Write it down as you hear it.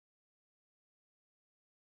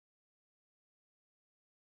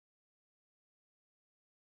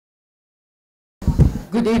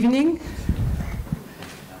Good evening.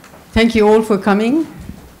 Thank you all for coming.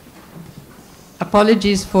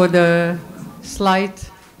 Apologies for the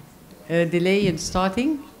slight delay in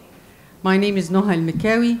starting. My name is Noha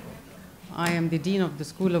Al-Mikawi. I am the Dean of the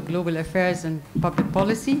School of Global Affairs and Public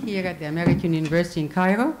Policy here at the American University in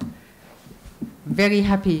Cairo. Very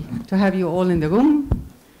happy to have you all in the room.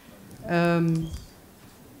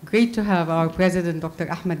 Great to have our President,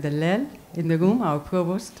 Dr. Ahmed Dallal, in the room, our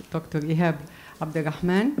Provost, Dr. Ihab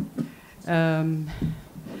Abdurrahman.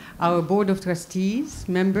 Our Board of Trustees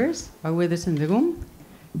members are with us in the room.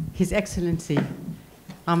 His Excellency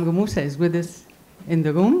Amr Moussa is with us in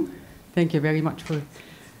the room. Thank you very much for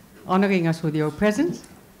honoring us with your presence.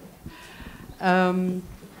 I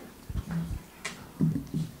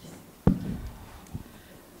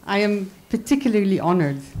am particularly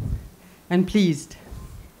honored and pleased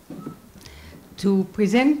to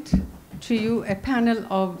present to you a panel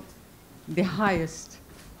of the highest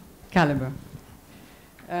caliber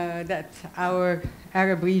that our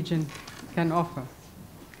Arab region can offer.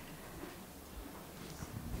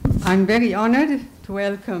 I'm very honored to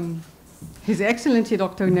welcome His Excellency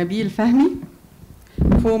Dr. Nabil Fahmy,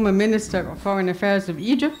 former Minister of Foreign Affairs of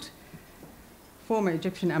Egypt, former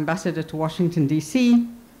Egyptian Ambassador to Washington, D.C.,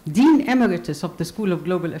 Dean Emeritus of the School of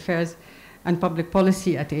Global Affairs and Public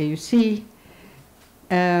Policy at AUC,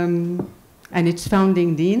 and its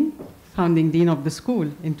founding dean of the school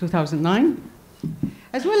in 2009,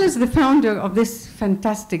 as well as the founder of this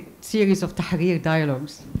fantastic series of Tahrir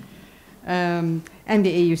dialogues, and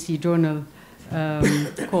the AUC journal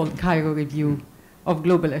called Cairo Review of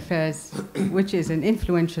Global Affairs, which is an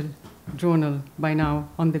influential journal by now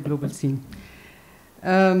on the global scene.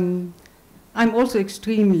 I'm also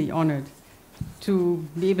extremely honored to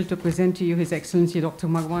be able to present to you His Excellency Dr.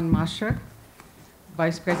 Marwan Mashar,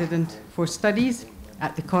 Vice President for Studies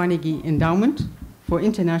at the Carnegie Endowment for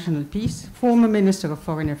International Peace, former Minister of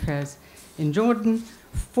Foreign Affairs in Jordan,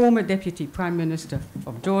 former Deputy Prime Minister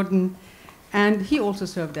of Jordan, and he also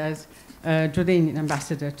served as Jordanian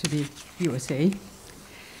Ambassador to the USA.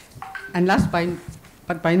 And last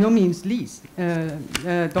but by no means least,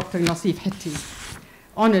 Dr. Nassif Hitti,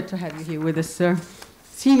 honored to have you here with us, sir,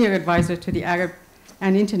 Senior Advisor to the Arab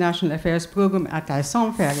and International Affairs Program at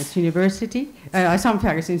Issam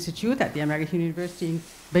Fares Institute at the American University in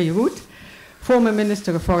Beirut, former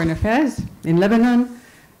Minister of Foreign Affairs in Lebanon,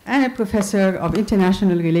 and a Professor of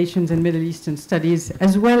International Relations and Middle Eastern Studies,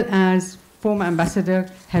 as well as former Ambassador,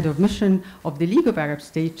 Head of Mission of the League of Arab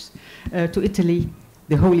States to Italy,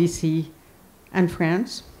 the Holy See, and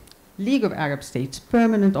France, League of Arab States,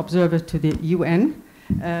 Permanent Observer to the UN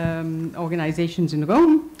organizations in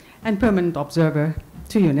Rome, and Permanent Observer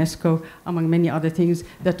to UNESCO, among many other things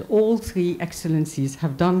that all three excellencies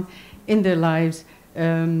have done in their lives.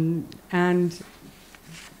 And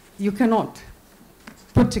you cannot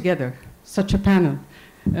put together such a panel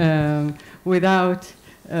without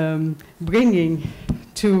bringing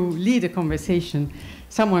to lead a conversation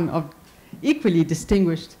someone of equally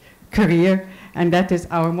distinguished career, and that is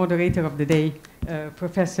our moderator of the day,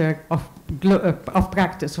 Professor of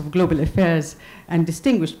Practice of Global Affairs and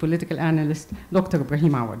distinguished political analyst, Dr.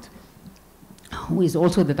 Ibrahim Awad, who is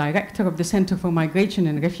also the director of the Center for Migration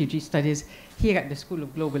and Refugee Studies here at the School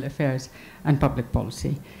of Global Affairs and Public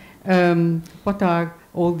Policy. What are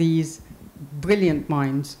all these brilliant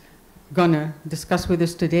minds gonna discuss with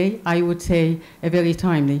us today? I would say a very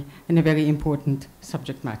timely and a very important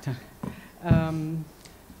subject matter.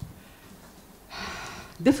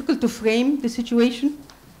 Difficult to frame the situation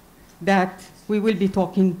that we will be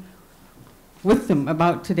talking with them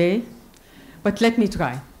about today, but let me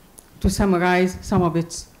try to summarize some of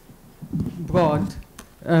its broad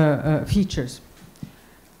features.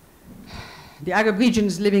 The Arab region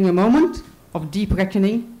is living a moment of deep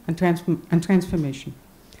reckoning and transformation.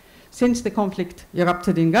 Since the conflict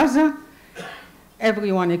erupted in Gaza,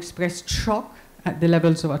 everyone expressed shock at the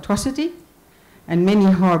levels of atrocity, and many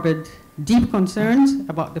harbored deep concerns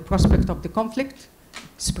about the prospect of the conflict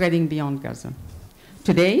spreading beyond Gaza.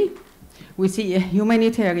 Today, we see a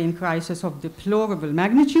humanitarian crisis of deplorable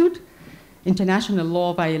magnitude, international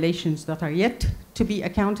law violations that are yet to be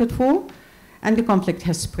accounted for, and the conflict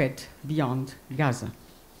has spread beyond Gaza.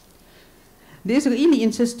 The Israeli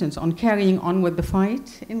insistence on carrying on with the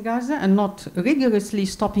fight in Gaza and not rigorously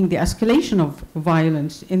stopping the escalation of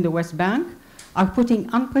violence in the West Bank are putting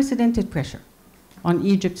unprecedented pressure on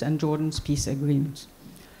Egypt's and Jordan's peace agreements.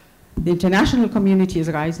 The international community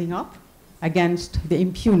is rising up against the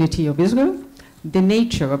impunity of Israel, the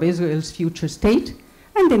nature of Israel's future state,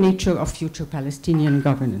 and the nature of future Palestinian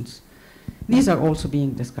governance. These are also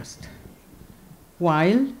being discussed.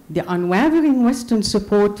 while the unwavering Western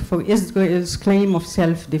support for Israel's claim of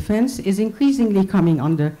self-defense is increasingly coming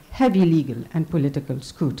under heavy legal and political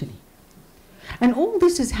scrutiny. And all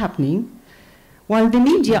this is happening while the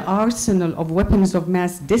media arsenal of weapons of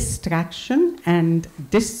mass distraction and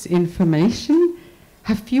disinformation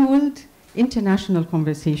have fueled international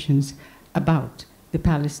conversations about the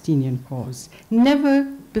Palestinian cause. Never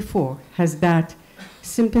before has that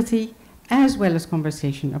sympathy as well as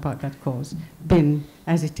conversation about that cause been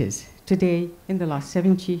as it is today in the last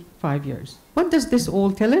 75 years. What does this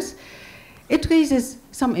all tell us? It raises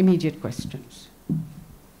some immediate questions.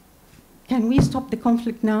 Can we stop the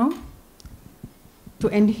conflict now to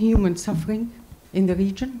end human suffering in the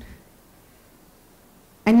region?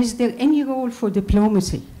 And is there any role for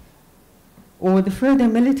diplomacy, or the further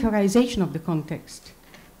militarization of the context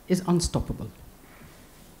is unstoppable?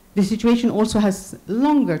 The situation also has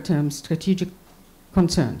longer-term strategic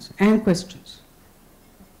concerns and questions.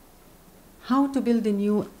 How to build a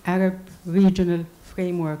new Arab regional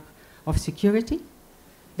framework of security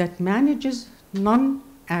that manages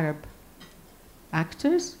non-Arab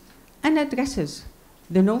actors and addresses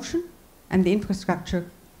the notion and the infrastructure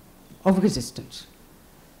of resistance.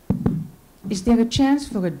 Is there a chance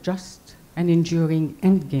for a just and enduring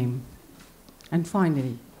endgame? And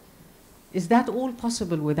finally, is that all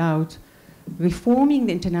possible without reforming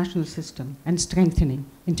the international system and strengthening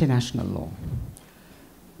international law?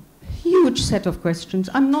 Huge set of questions.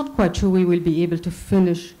 I'm not quite sure we will be able to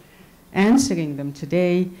finish answering them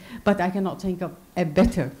today, but I cannot think of a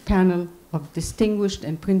better panel of distinguished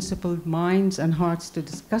and principled minds and hearts to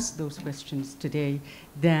discuss those questions today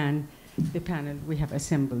than the panel we have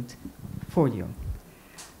assembled for you.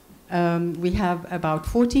 We have about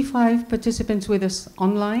 45 participants with us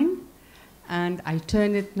online, and I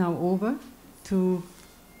turn it now over to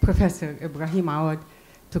Professor Ibrahim Awad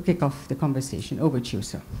to kick off the conversation. Over to you,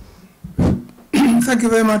 sir. Thank you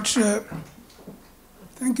very much.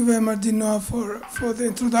 Thank you very much, Dina, for the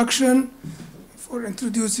introduction, for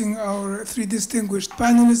introducing our three distinguished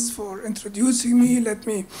panelists, for introducing me. Let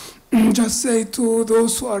me just say to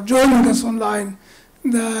those who are joining us online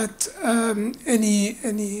that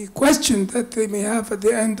any question that they may have at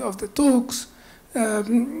the end of the talks,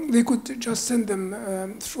 they could just send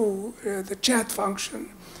them through the chat function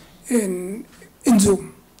in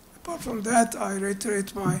Zoom. Apart from that, I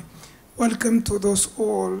reiterate my welcome to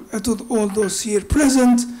all those here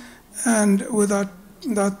present, and without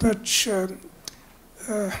much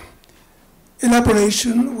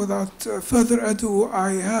elaboration, without further ado,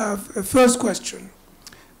 I have a first question.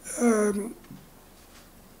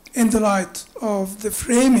 In the light of the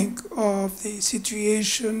framing of the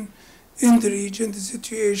situation in the region, the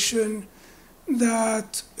situation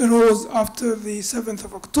that arose after the 7th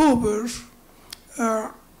of October,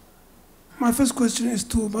 my first question is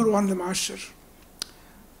to Marwan Lemashir.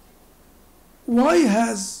 Why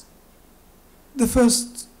has the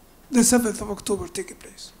 7th of October taken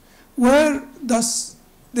place? Where does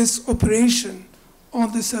this operation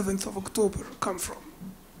on the 7th of October come from?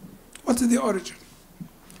 What is the origin?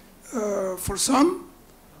 For some,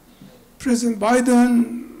 President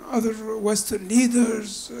Biden, other Western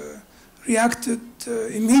leaders reacted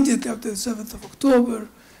immediately after the 7th of October,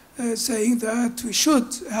 saying that we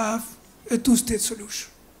should have a two-state solution.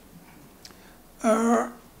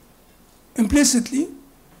 Implicitly,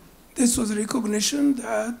 this was a recognition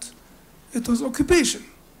that it was occupation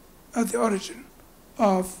at the origin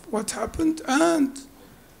of what happened, and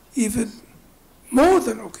even more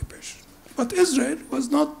than occupation. But Israel was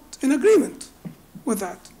not in agreement with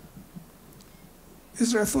that.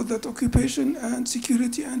 Israel thought that occupation and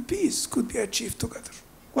security and peace could be achieved together.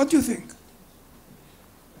 What do you think?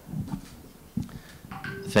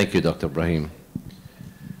 Thank you, Dr. Ibrahim.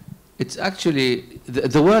 It's actually,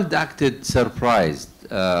 the world acted surprised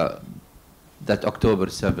that October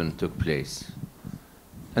 7 took place.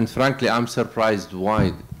 And frankly, I'm surprised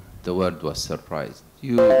why the world was surprised.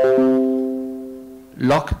 You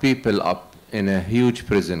lock people up in a huge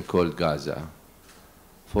prison called Gaza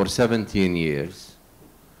for 17 years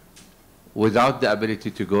without the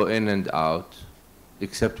ability to go in and out,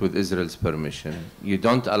 except with Israel's permission. You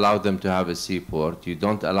don't allow them to have a seaport. You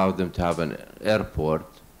don't allow them to have an airport.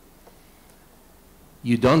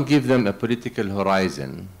 You don't give them a political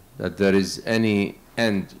horizon that there is any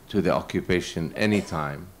end to the occupation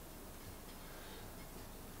anytime.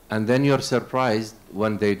 And then you're surprised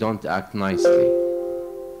when they don't act nicely.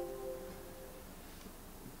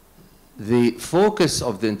 The focus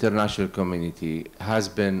of the international community has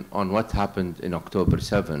been on what happened in October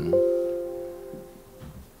 7,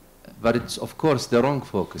 but it's, of course, the wrong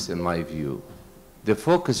focus in my view. the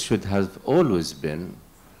focus should have always been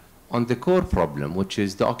on the core problem, which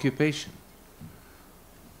is the occupation.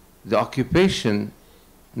 The occupation,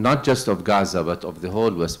 not just of Gaza, but of the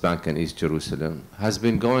whole West Bank and East Jerusalem, has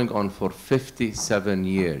been going on for 57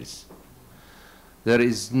 years. There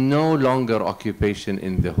is no longer occupation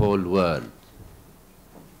in the whole world.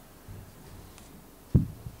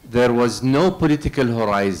 There was no political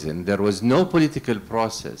horizon, there was no political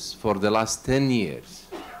process for the last 10 years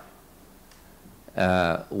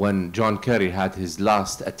when John Kerry had his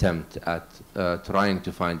last attempt at trying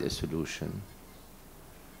to find a solution.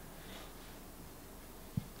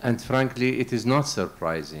 And frankly, it is not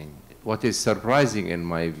surprising. What is surprising in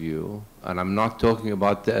my view, and I'm not talking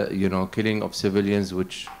about the killing of civilians,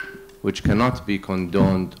 which cannot be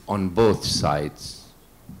condoned on both sides,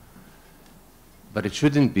 but it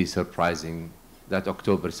shouldn't be surprising that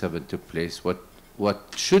October 7th took place. What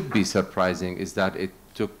should be surprising is that it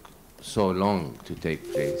took so long to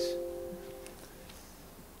take place.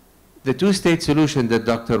 The two-state solution that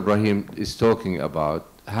Dr. Ibrahim is talking about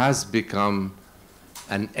has become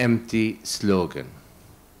an empty slogan.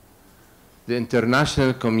 The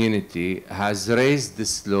international community has raised this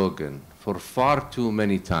slogan for far too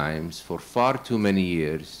many times, for far too many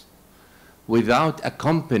years, without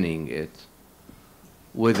accompanying it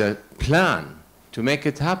with a plan to make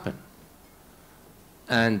it happen.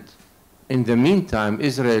 And in the meantime,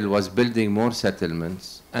 Israel was building more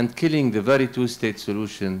settlements and killing the very two-state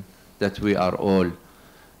solution that we are all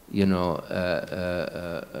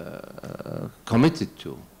committed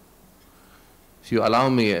to. If you allow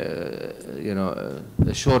me a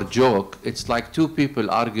short joke, it's like two people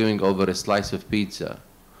arguing over a slice of pizza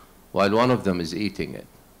while one of them is eating it.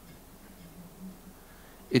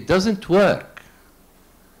 It doesn't work.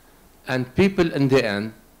 And people in the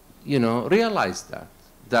end, realize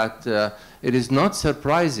that it is not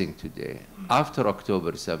surprising today, after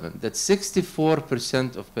October 7th, that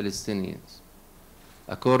 64% of Palestinians,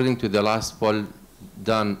 according to the last poll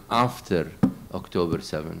done after October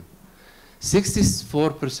 7th,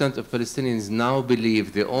 64% of Palestinians now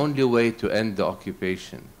believe the only way to end the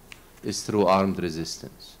occupation is through armed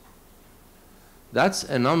resistance. That's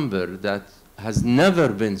a number that has never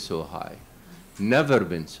been so high, never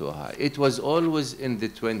been so high. It was always in the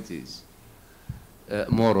 20s,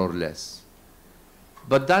 more or less.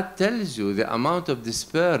 But that tells you the amount of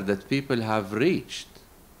despair that people have reached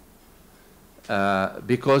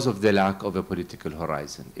because of the lack of a political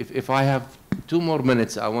horizon. If I have 2 more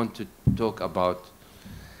minutes, I want to talk about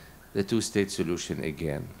the two-state solution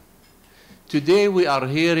again. Today we are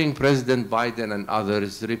hearing President Biden and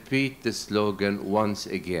others repeat the slogan once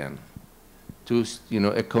again,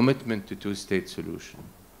 a commitment to two-state solution.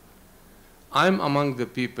 I'm among the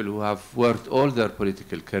people who have worked all their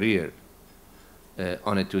political career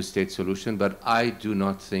on a two-state solution, but I do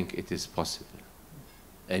not think it is possible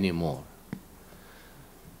anymore.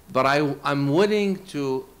 But I'm willing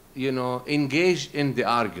to engage in the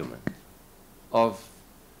argument of,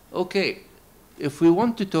 okay, if we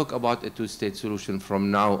want to talk about a two-state solution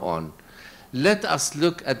from now on, let us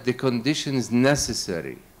look at the conditions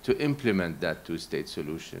necessary to implement that two-state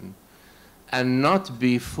solution and not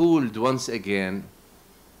be fooled once again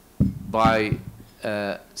by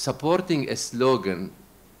supporting a slogan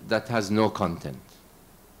that has no content.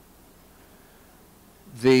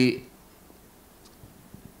 The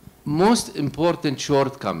most important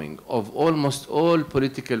shortcoming of almost all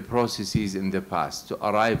political processes in the past to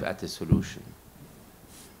arrive at a solution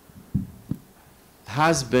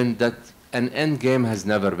has been that an end game has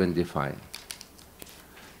never been defined.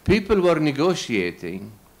 People were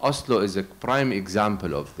negotiating. Oslo is a prime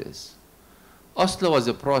example of this. Oslo was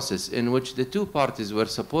a process in which the two parties were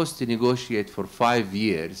supposed to negotiate for 5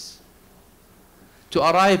 years to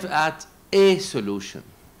arrive at a solution.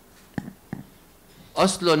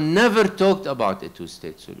 Oslo never talked about a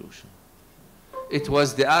two-state solution. It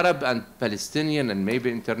was the Arab and Palestinian and maybe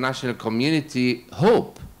international community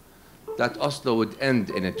hope that Oslo would end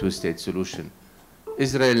in a two-state solution.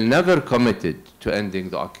 Israel never committed to ending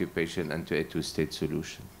the occupation and to a two-state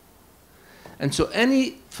solution. And so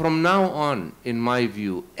from now on, in my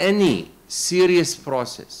view, any serious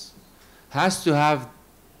process has to have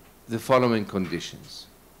the following conditions.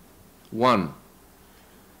 1,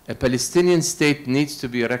 a Palestinian state needs to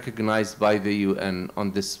be recognized by the UN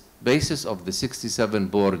on this basis of the 67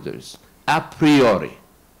 borders, a priori,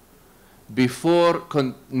 before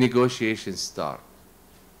negotiations start.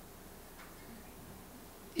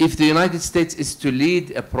 If the United States is to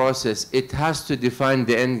lead a process, it has to define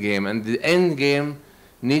the end game, and the end game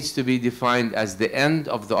needs to be defined as the end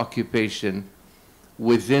of the occupation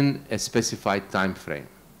within a specified time frame.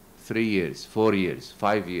 3 years, 4 years,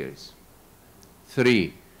 5 years.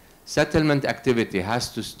 3, settlement activity has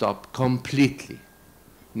to stop completely.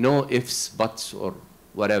 No ifs, buts, or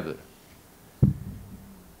whatever.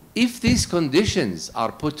 If these conditions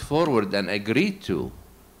are put forward and agreed to,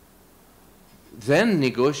 then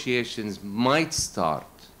negotiations might start.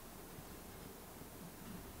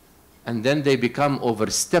 And then they become over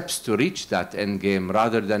steps to reach that end game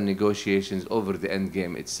rather than negotiations over the end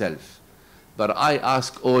game itself. But I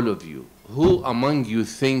ask all of you, who among you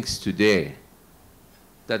thinks today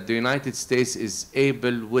that the United States is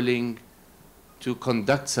able, willing to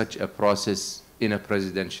conduct such a process in a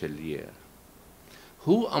presidential year?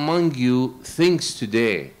 Who among you thinks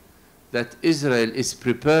today that Israel is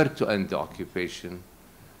prepared to end the occupation?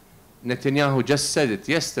 Netanyahu just said it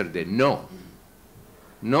yesterday, no.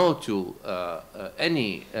 No to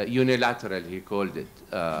any unilateral, he called it.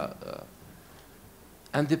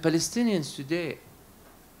 And the Palestinians today,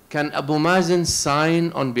 can Abu Mazen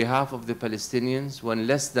sign on behalf of the Palestinians when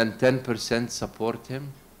less than 10% support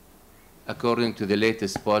him, according to the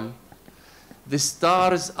latest poll? The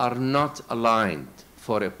stars are not aligned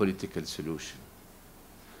for a political solution.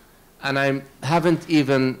 And I haven't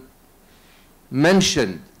even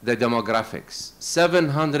mentioned the demographics.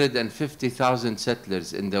 750,000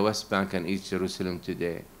 settlers in the West Bank and East Jerusalem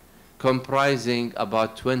today, comprising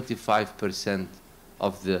about 25%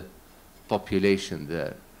 of the population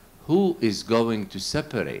there. Who is going to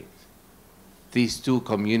separate these two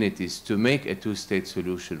communities to make a two-state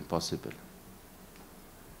solution possible?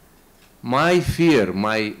 My fear,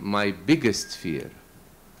 my biggest fear,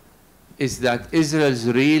 is that Israel's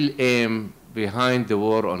real aim behind the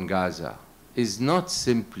war on Gaza is not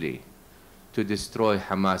simply to destroy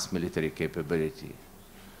Hamas military capability,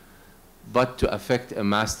 but to effect a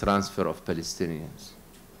mass transfer of Palestinians.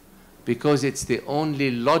 Because it's the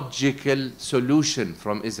only logical solution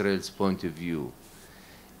from Israel's point of view.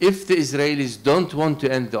 If the Israelis don't want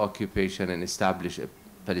to end the occupation and establish a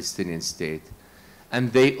Palestinian state,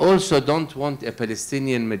 and they also don't want a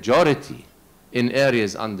Palestinian majority in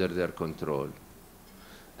areas under their control.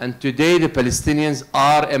 And today the Palestinians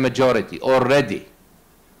are a majority already.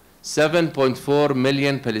 7.4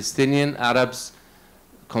 million Palestinian Arabs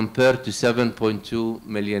compared to 7.2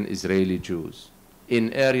 million Israeli Jews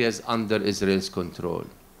in areas under Israel's control.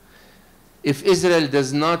 If Israel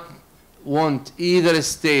does not want either a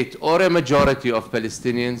state or a majority of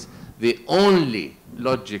Palestinians, the only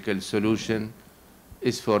logical solution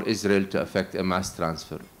is for Israel to effect a mass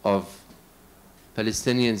transfer of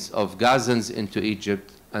Palestinians, of Gazans into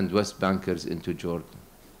Egypt and West Bankers into Jordan.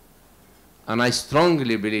 And I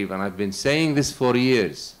strongly believe, and I've been saying this for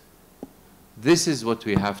years, this is what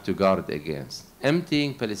we have to guard against.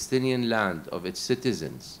 Emptying Palestinian land of its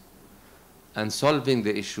citizens and solving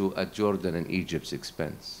the issue at Jordan and Egypt's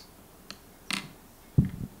expense.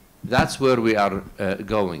 That's where we are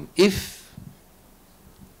going. If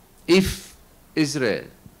Israel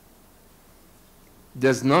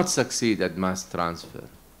does not succeed at mass transfer,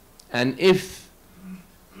 and if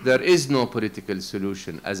there is no political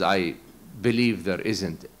solution, as I believe there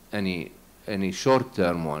isn't any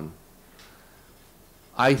short-term one,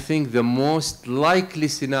 I think the most likely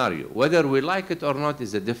scenario, whether we like it or not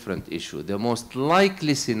is a different issue, the most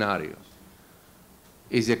likely scenario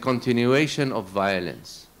is a continuation of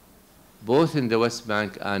violence, both in the West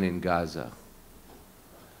Bank and in Gaza,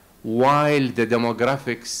 while the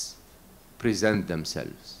demographics present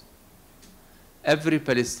themselves. Every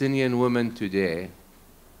Palestinian woman today,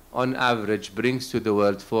 on average, brings to the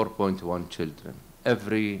world 4.1 children.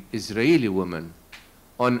 Every Israeli woman,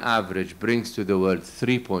 on average, brings to the world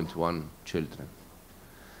 3.1 children.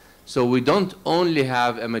 So we don't only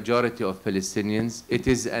have a majority of Palestinians, it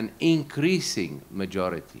is an increasing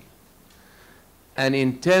majority. And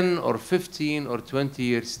in 10 or 15 or 20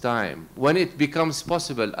 years' time, when it becomes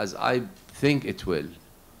possible, as I think it will,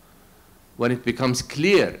 when it becomes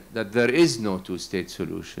clear that there is no two-state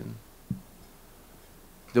solution,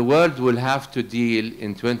 the world will have to deal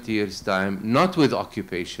in 20 years' time, not with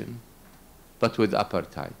occupation, but with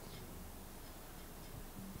apartheid.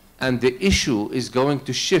 And the issue is going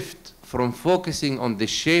to shift from focusing on the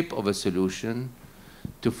shape of a solution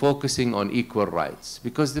to focusing on equal rights,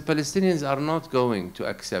 because the Palestinians are not going to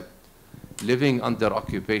accept living under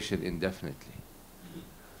occupation indefinitely.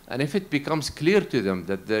 And if it becomes clear to them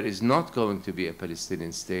that there is not going to be a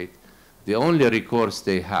Palestinian state, the only recourse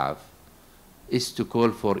they have is to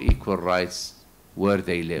call for equal rights where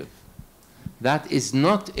they live. That is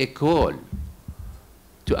not a call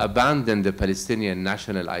to abandon the Palestinian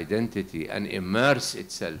national identity and immerse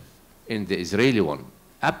itself in the Israeli one.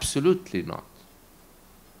 Absolutely not.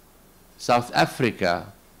 South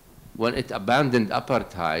Africa when it abandoned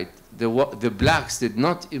apartheid, the blacks did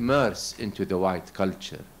not immerse into the white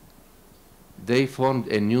culture. They formed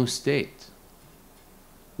a new state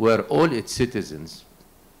where all its citizens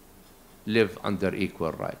live under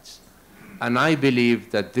equal rights. And I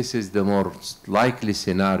believe that this is the most likely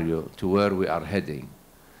scenario to where we are heading.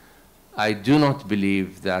 I do not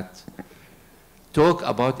believe that talk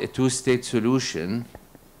about a two-state solution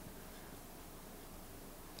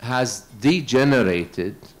has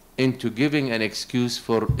degenerated into giving an excuse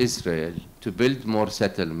for Israel to build more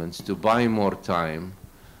settlements, to buy more time,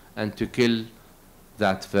 and to kill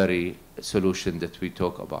that very solution that we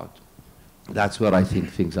talk about. That's where I think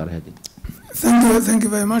things are heading. Thank you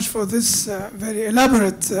very much for this very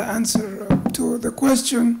elaborate answer to the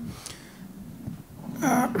question.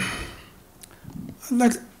 I'm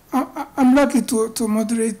lucky to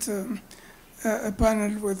moderate a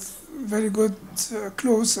panel with very good,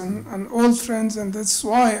 close and old friends, and that's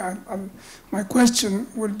why my question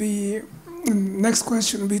will be, next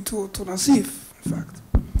question will be to Nassif, in fact.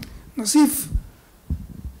 Nassif,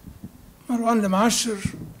 Marwan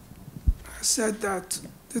Lemashir said that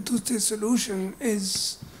the two-state solution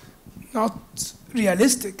is not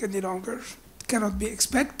realistic any longer, cannot be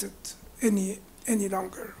expected any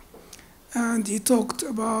longer. And he talked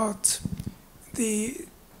about the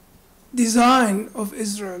design of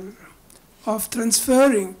Israel of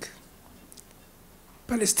transferring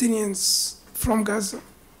Palestinians from Gaza.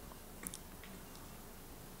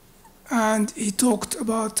 And he talked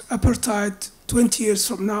about apartheid 20 years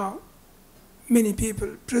from now. Many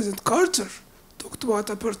people, President Carter talked about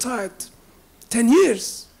apartheid 10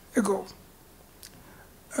 years ago.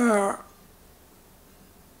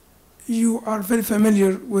 You are very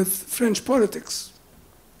familiar with French politics.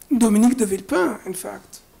 Dominique de Villepin, in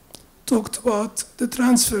fact, talked about the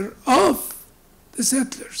transfer of the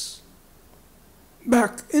settlers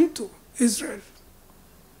back into Israel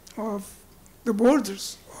of the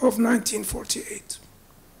borders of 1948.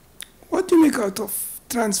 What do you make out of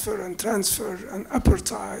transfer and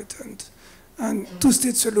apartheid and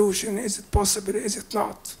two-state solution? Is it possible? Is it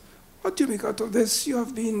not? What do you make out of this? You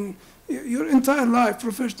have been, your entire life,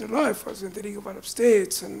 professional life, was in the League of Arab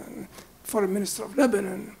States and Foreign Minister of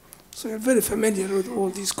Lebanon. So you're very familiar with all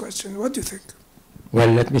these questions. What do you think? Well,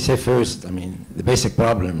 let me say first, I mean, the basic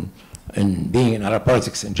problem in being in Arab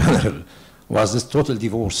politics in general was this total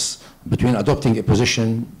divorce between adopting a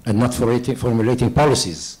position and not formulating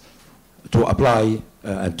policies to apply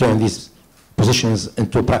and turn these positions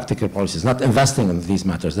into practical policies, not investing in these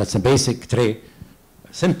matters. That's a basic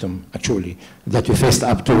symptom, actually, that we faced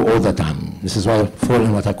up to all the time. This is why I fall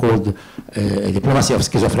in what I called a diplomacy of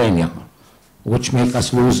schizophrenia, which make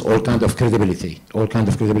us lose all kind of credibility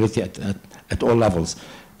at all levels.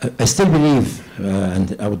 I still believe,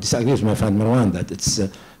 and I would disagree with my friend Marwan, that it's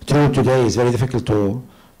true today is very difficult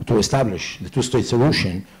to establish the two-state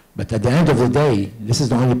solution, but at the end of the day, this is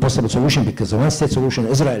the only possible solution, because the one-state solution,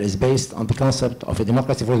 Israel, is based on the concept of a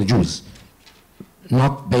democracy for the Jews,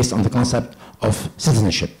 not based on the concept of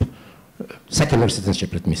citizenship, secular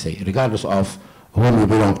citizenship, let me say, regardless of whom we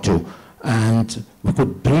belong to. And we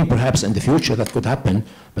could dream perhaps in the future that could happen,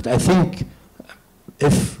 but I think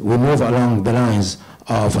if we move along the lines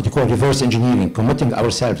of what you call reverse engineering, committing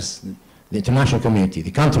ourselves, the international community,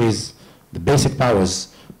 the countries, the basic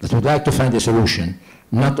powers that would like to find a solution,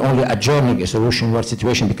 not only adjourning a solution where the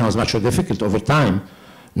situation becomes much more difficult over time,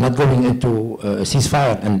 not going into a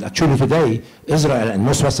ceasefire. And actually today, Israel and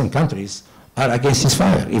most Western countries are against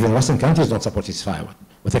ceasefire. Even Western countries don't support ceasefire.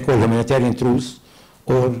 What they call humanitarian truce,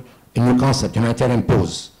 or a new concept, humanitarian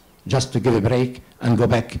pause, just to give a break and go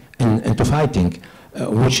back into fighting,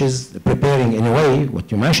 which is preparing in a way,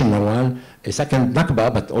 what you mentioned, Marwan, a second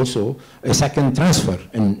Nakba, but also a second transfer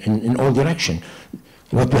in all direction.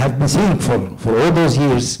 What we have been seeing for all those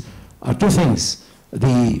years are two things: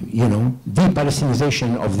 the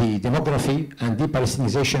de-Palestinization of the demography and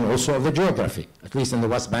de-Palestinization also of the geography, at least in the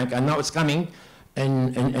West Bank, and now it's coming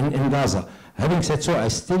in Gaza. Having said so, I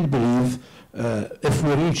still believe if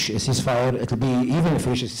we reach a ceasefire, it'll be, even if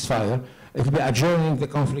we reach a ceasefire, it'll be adjourning the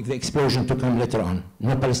conflict, the explosion to come later on.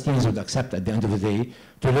 No Palestinians would accept at the end of the day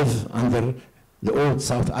to live under the old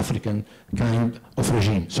South African kind of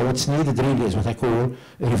regime. So what's needed really is what I call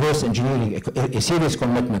a reverse engineering, a serious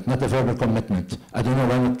commitment, not a verbal commitment. I don't know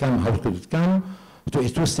when it come, how could it come, to a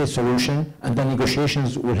two-state solution, and then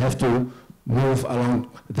negotiations will have to move along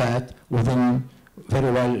that within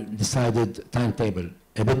very well decided timetable.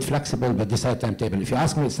 A bit flexible, but decided timetable. If you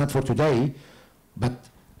ask me, it's not for today, but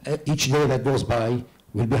each day that goes by,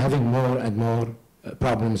 we'll be having more and more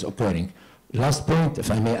problems occurring. Last point,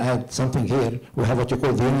 if I may add something here, we have what you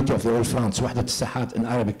call the unity of the all fronts, وحدة الساحات in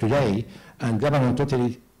Arabic today, and Lebanon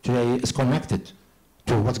totally today is connected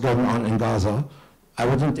to what's going on in Gaza. I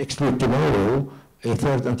wouldn't exclude tomorrow a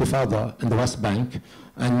third intifada in the West Bank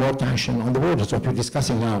and more tension on the borders. What we're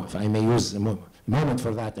discussing now, if I may use a moment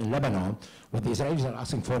for that, in Lebanon, what the Israelis are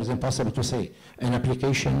asking for is impossible to say. An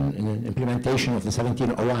application, an implementation of the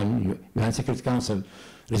 1701, UN Security Council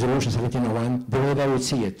Resolution 1701, the way they would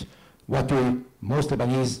see it, what we, most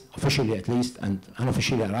Lebanese, officially at least, and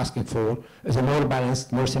unofficially are asking for, is a more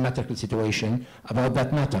balanced, more symmetrical situation about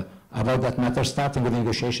that matter. About that matter, starting with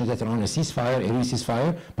negotiations that are on a ceasefire, a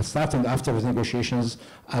ceasefire, but starting after with negotiations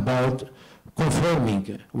about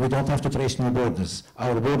confirming we don't have to trace new borders.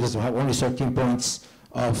 Our borders have only 13 points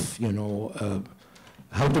of,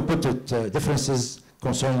 how to put it, differences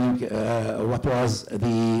concerning what was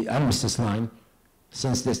the armistice line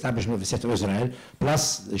since the establishment of the State of Israel,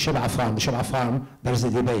 plus the Sheb'a Farm, there is a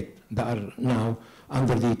debate. They are now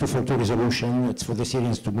under the 242 resolution. It's for the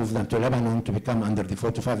Syrians to move them to Lebanon to become under the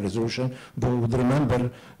 425 resolution. But we would remember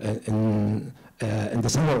in the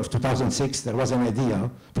summer of 2006, there was an idea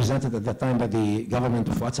presented at that time by the government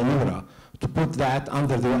of What's Amira to put that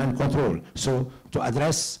under the UN control. So to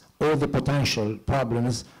address all the potential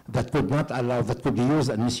problems that could not allow, that could be used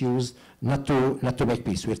and misused, not to make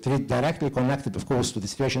peace. We're directly connected, of course, to the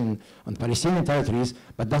situation on Palestinian territories,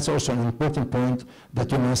 but that's also an important point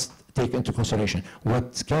that we must take into consideration.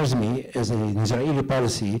 What scares me is an Israeli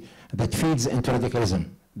policy that feeds into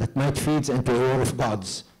radicalism, that might feed into a war of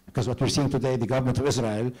gods, because what we're seeing today, the government of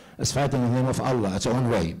Israel is fighting in the name of Allah, its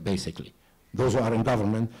own way, basically. Those who are in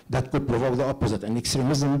government, that could provoke the opposite, and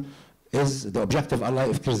extremism is the objective ally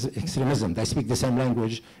of extremism. They speak the same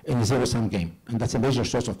language in a zero-sum game. And that's a major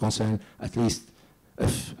source of concern, at least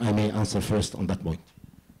if I may answer first on that point.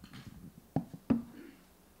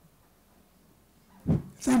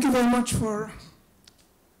 Thank you very much for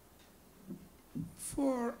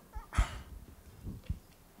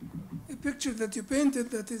a picture that you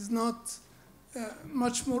painted that is not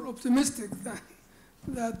much more optimistic than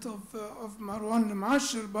that of Marwan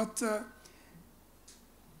Mashir, but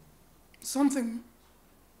something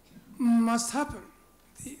must happen.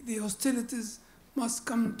 The hostilities must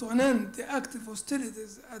come to an end, the active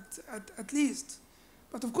hostilities at least.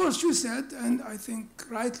 But of course you said, and I think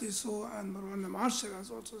rightly so, and Marwan Mashir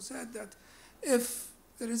has also said, that if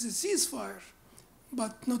there is a ceasefire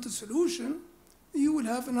but not a solution, you will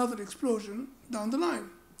have another explosion down the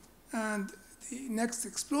line. And the next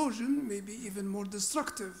explosion may be even more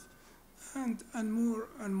destructive and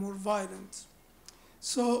more violent.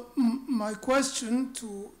 So my question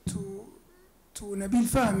to Nabil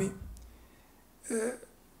Fahmy,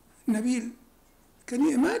 Nabil, can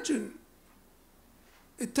you imagine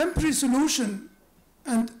a temporary solution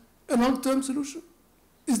and a long-term solution?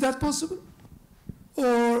 Is that possible?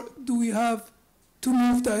 Or do we have to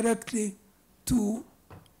move directly to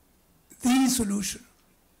the solution?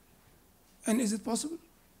 And is it possible?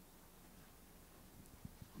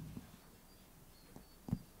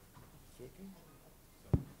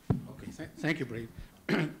 Thank you, Brave.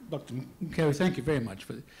 Dr. Kerry, thank you very much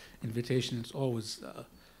for the invitation. It's always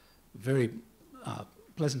very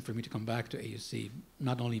pleasant for me to come back to AUC,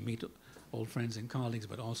 not only meet old friends and colleagues,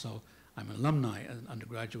 but also I'm an alumni, an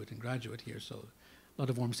undergraduate and graduate here, so a lot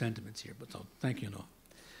of warm sentiments here, but so thank you, Noah.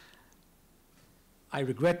 I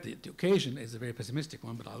regret the occasion is a very pessimistic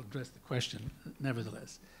one, but I'll address the question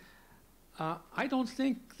nevertheless. I don't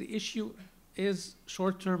think the issue is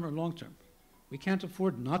short-term or long-term. We can't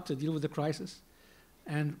afford not to deal with the crisis,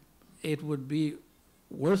 and it would be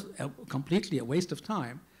completely a waste of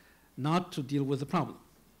time not to deal with the problem.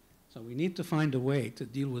 So we need to find a way to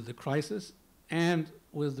deal with the crisis and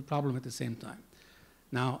with the problem at the same time.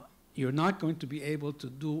 Now, you're not going to be able to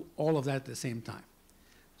do all of that at the same time.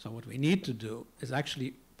 So what we need to do is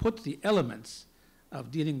actually put the elements of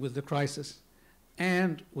dealing with the crisis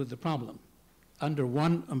and with the problem under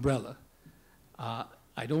one umbrella.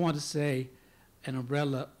 I don't want to say an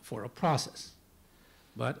umbrella for a process,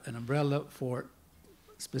 but an umbrella for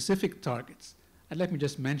specific targets. And let me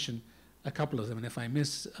just mention a couple of them, and if I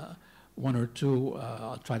miss one or two,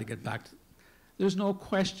 I'll try to get back to. There's no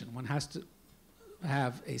question one has to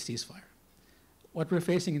have a ceasefire. What we're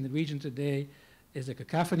facing in the region today is a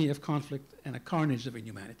cacophony of conflict and a carnage of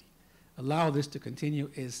inhumanity. Allow this to continue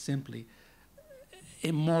is simply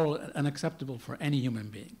immoral and unacceptable for any human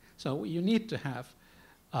being. So you need to have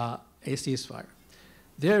a ceasefire.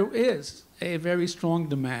 There is a very strong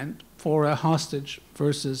demand for a hostage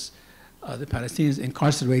versus the Palestinians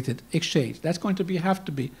incarcerated exchange. That's going to have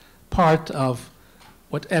to be part of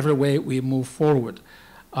whatever way we move forward.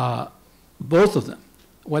 both of them,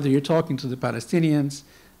 whether you're talking to the Palestinians,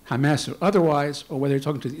 Hamas or otherwise, or whether you're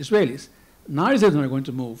talking to the Israelis, neither of them are going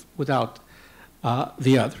to move without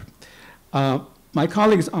the other. My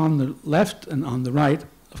colleagues on the left and on the right,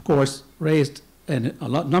 of course, raised a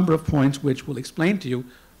number of points which will explain to you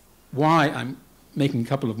why I'm making a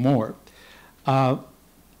couple of more.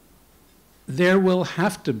 There will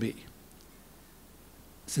have to be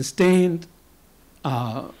sustained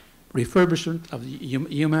refurbishment of the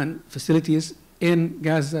human facilities in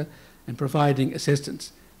Gaza and providing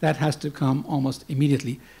assistance. That has to come almost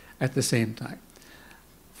immediately at the same time.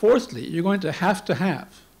 Fourthly, you're going to have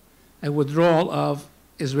a withdrawal of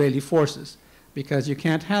Israeli forces, because you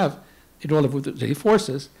can't have a withdrawal of Israeli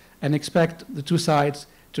forces and expect the two sides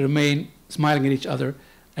to remain smiling at each other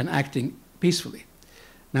and acting peacefully.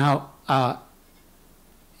 Now,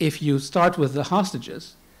 if you start with the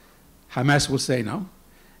hostages, Hamas will say no.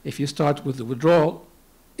 If you start with the withdrawal,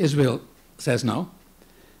 Israel says no.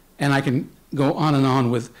 And I can go on and on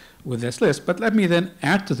with this list. But let me then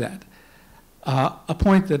add to that a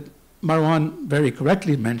point that Marwan very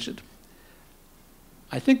correctly mentioned.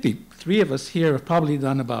 I think the three of us here have probably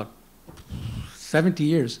done about 70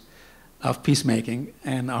 years of peacemaking,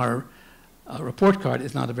 and our report card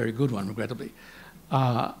is not a very good one, regrettably.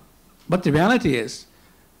 But the reality is,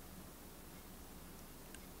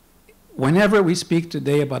 whenever we speak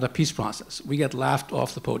today about a peace process, we get laughed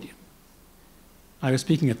off the podium. I was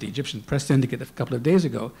speaking at the Egyptian Press Syndicate a couple of days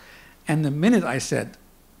ago, and the minute I said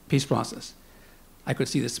peace process, I could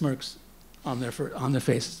see the smirks on their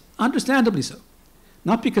faces, understandably so.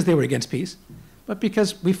 Not because they were against peace, but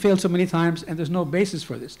because we failed so many times and there's no basis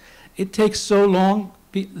for this. It takes so long,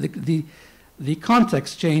 the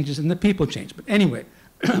context changes and the people change. But anyway,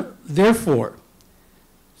 therefore,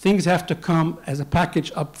 things have to come as a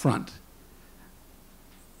package up front.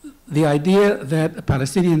 The idea that a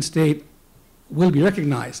Palestinian state will be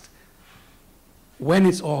recognized when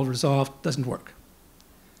it's all resolved doesn't work.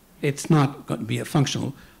 It's not going to be a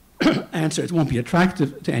functional answer. It won't be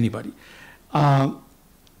attractive to anybody.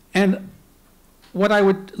 And what I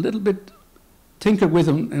would a little bit tinker with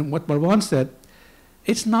and what Marwan said,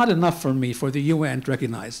 it's not enough for me for the UN to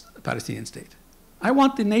recognize a Palestinian state. I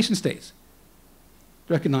want the nation states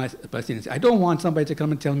to recognize a Palestinian state. I don't want somebody to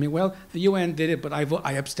come and tell me, well, the UN did it, but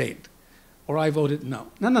I abstained, or I voted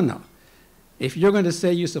no. No, no, no. If you're going to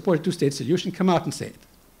say you support a two-state solution, come out and say it.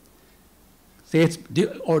 Say it's,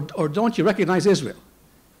 or don't you recognize Israel?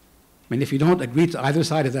 I mean, if you don't agree to either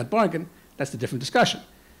side of that bargain, that's a different discussion.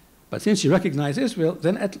 But since you recognize Israel,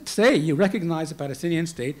 then say you recognize a Palestinian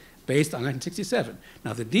state based on 1967.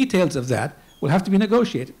 Now, the details of that will have to be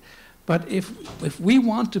negotiated. But if we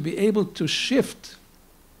want to be able to shift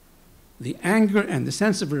the anger and the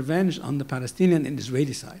sense of revenge on the Palestinian and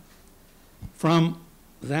Israeli side from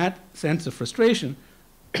that sense of frustration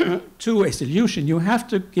to a solution, you have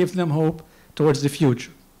to give them hope towards the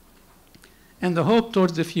future. And the hope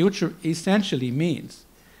towards the future essentially means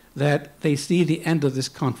that they see the end of this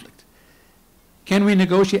conflict. Can we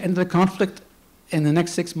negotiate end of the conflict in the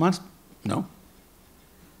next 6 months? No.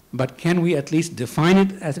 But can we at least define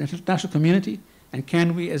it as an international community? And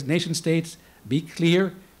can we, as nation states, be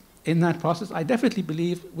clear in that process? I definitely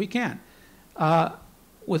believe we can.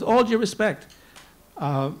 With all due respect,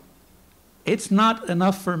 it's not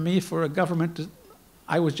enough for me for a government to...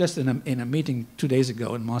 I was just in a meeting 2 days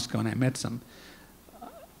ago in Moscow, and I met some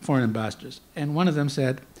foreign ambassadors. And one of them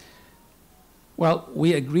said, well,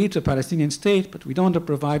 we agreed to a Palestinian state, but we don't have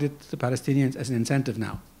provided to the Palestinians as an incentive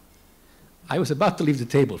now. I was about to leave the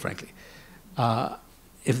table, frankly.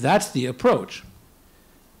 If that's the approach,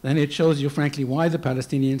 then it shows you, frankly, why the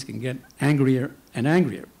Palestinians can get angrier and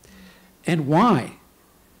angrier, and why,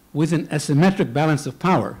 with an asymmetric balance of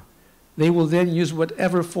power, they will then use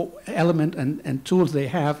whatever element and tools they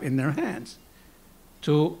have in their hands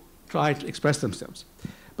to try to express themselves.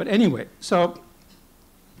 But anyway, so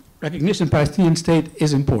recognition of the Palestinian state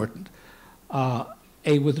is important.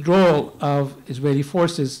 A withdrawal of Israeli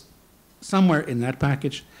forces somewhere in that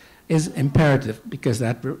package is imperative, because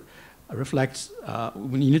that reflects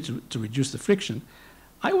when you need to reduce the friction.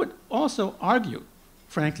 I would also argue,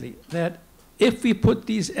 frankly, that if we put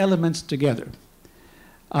these elements together,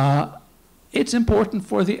 it's important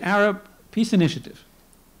for the Arab Peace Initiative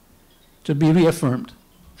to be reaffirmed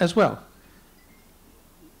as well.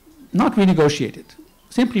 Not renegotiated,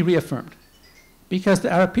 simply reaffirmed. Because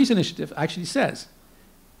the Arab Peace Initiative actually says,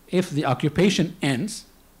 if the occupation ends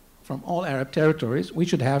from all Arab territories, we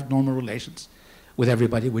should have normal relations with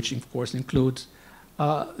everybody, which of course includes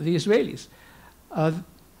the Israelis.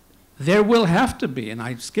 There will have to be, and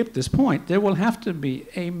I skipped this point, there will have to be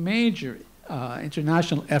a major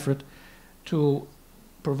international effort to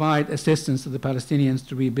provide assistance to the Palestinians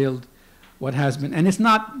to rebuild what has been. And it's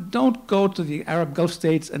not, don't go to the Arab Gulf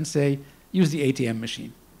states and say, use the ATM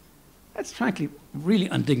machine. That's frankly really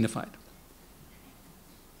undignified.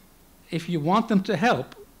 If you want them to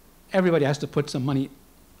help, everybody has to put some money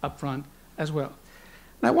up front as well.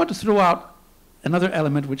 And I want to throw out another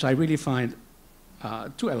element which I really find,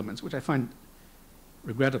 two elements which I find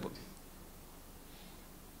regrettable.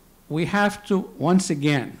 We have to, once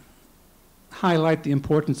again, highlight the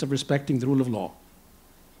importance of respecting the rule of law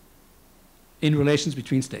in relations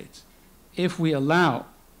between states. If we allow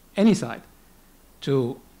any side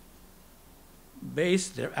to base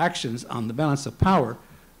their actions on the balance of power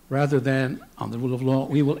rather than on the rule of law,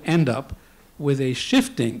 we will end up with a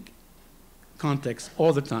shifting context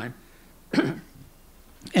all the time,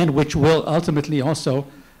 and which will ultimately also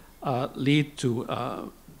lead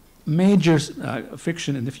to major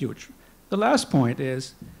friction in the future. The last point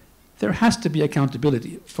is there has to be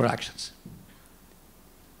accountability for actions.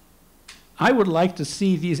 I would like to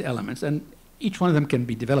see these elements, and each one of them can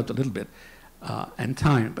be developed a little bit and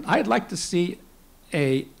time, but I'd like to see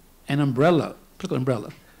an umbrella, political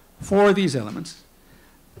umbrella, for these elements,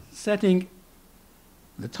 setting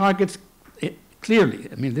the targets clearly.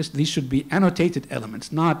 I mean, these should be annotated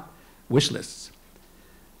elements, not wish lists,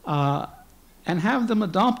 and have them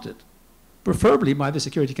adopted, preferably by the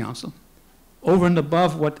Security Council, over and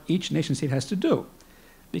above what each nation state has to do,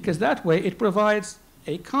 because that way it provides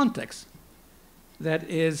a context that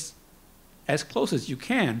is as close as you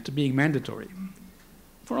can to being mandatory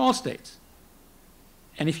for all states.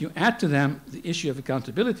 And if you add to them the issue of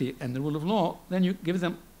accountability and the rule of law, then you give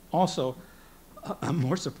them also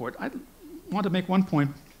more support. I want to make one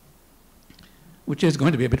point, which is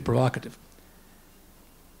going to be a bit provocative.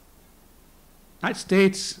 The United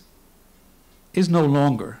States is no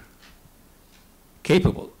longer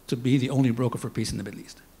capable to be the only broker for peace in the Middle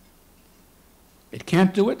East. It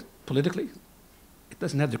can't do it politically. It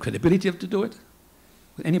doesn't have the credibility to do it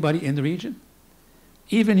with anybody in the region.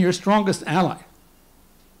 Even your strongest ally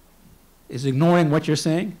is ignoring what you're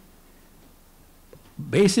saying,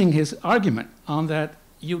 basing his argument on that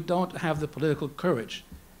you don't have the political courage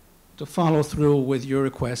to follow through with your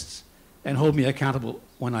requests and hold me accountable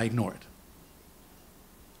when I ignore it.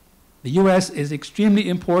 The US is extremely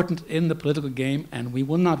important in the political game, and we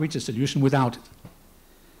will not reach a solution without it.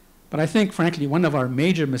 But I think, frankly, one of our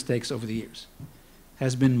major mistakes over the years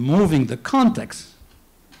has been moving the context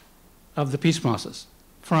of the peace process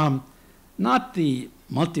from not the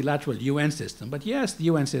multilateral UN system, but yes, the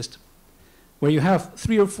UN system, where you have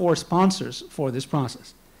 3 or 4 sponsors for this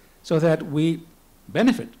process, so that we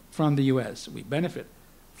benefit from the US, we benefit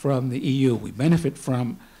from the EU, we benefit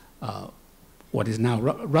from what is now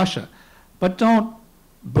Russia, but don't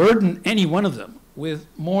burden any one of them with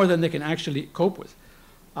more than they can actually cope with.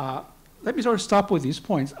 Let me sort of stop with these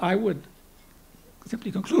points. I would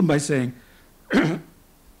simply conclude by saying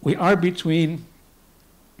we are between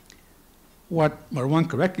what Marwan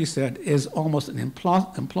correctly said is almost an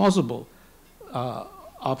implausible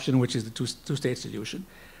option, which is the two-state solution,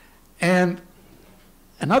 and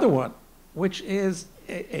another one, which is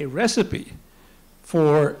a recipe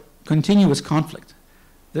for continuous conflict.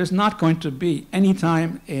 There's not going to be any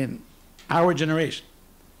time in our generation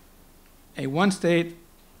a one state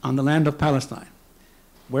on the land of Palestine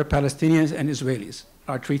where Palestinians and Israelis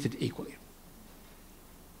are treated equally.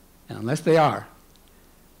 And unless they are,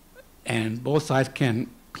 and both sides can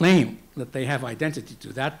claim that they have identity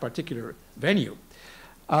to that particular venue,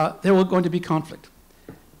 there will going to be conflict.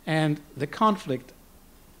 And the conflict,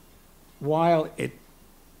 while it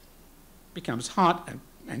becomes hot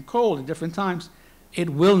and cold at different times, it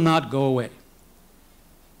will not go away.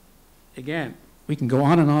 Again, we can go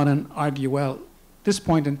on and argue, well, at this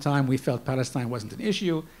point in time we felt Palestine wasn't an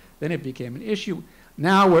issue, then it became an issue.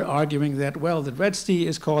 Now we're arguing that, well, the Red Sea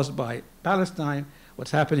is caused by Palestine,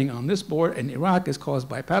 what's happening on this border in Iraq is caused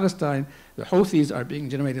by Palestine, the Houthis are being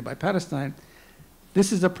generated by Palestine.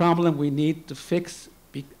 This is a problem we need to fix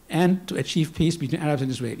and to achieve peace between Arabs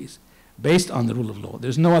and Israelis, based on the rule of law.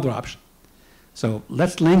 There's no other option. So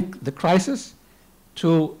let's link the crisis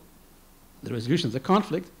to the resolution of the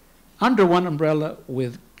conflict under one umbrella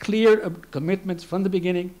with clear commitments from the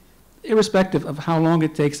beginning, irrespective of how long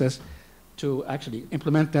it takes us to actually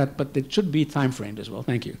implement that, but it should be time framed as well.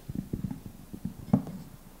 Thank you.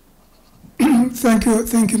 Thank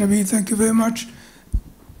you, Nabil. Thank you very much.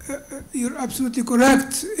 You're absolutely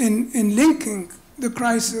correct in linking the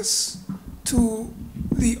crisis to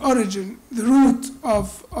the origin, the root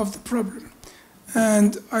of the problem.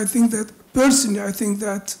 And I think that, personally, I think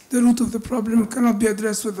that the root of the problem cannot be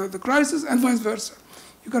addressed with the crisis and vice versa.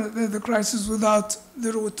 you cannot end the crisis without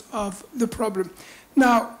the root of the problem.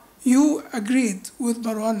 Now, you agreed with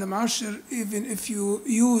Marwan Lamashir, even if you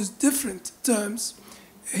use different terms.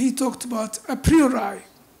 He talked about a priori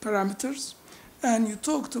parameters, and you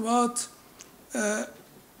talked about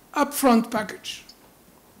upfront package.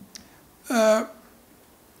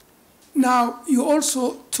 Now, you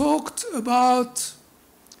also talked about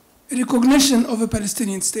recognition of a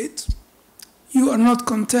Palestinian state. You are not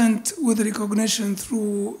content with recognition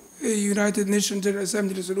through a United Nations General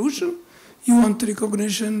Assembly resolution. You want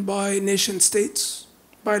recognition by nation states,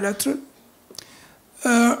 bilateral.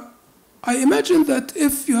 I imagine that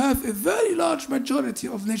if you have a very large majority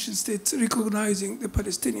of nation states recognizing the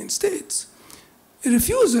Palestinian states, a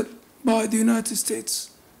refusal by the United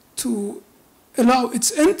States to allow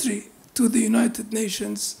its entry to the United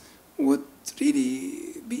Nations would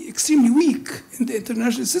really be extremely weak in the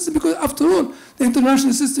international system, because after all, the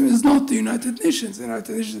international system is not the United Nations. The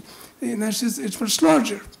United Nations is much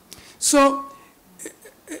larger. So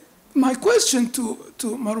my question to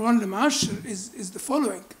Marwan Lamashir is the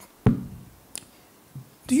following.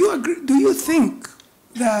 Do you agree, do you think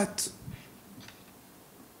that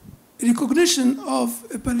recognition of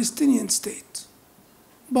a Palestinian state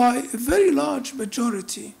by a very large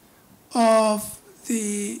majority of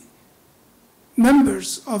the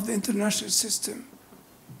members of the international system,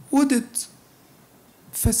 would it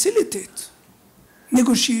facilitate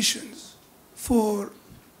negotiations for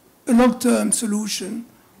a long-term solution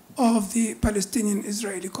of the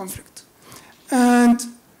Palestinian-Israeli conflict? And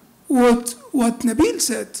what Nabil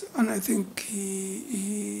said, and I think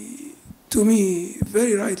he to me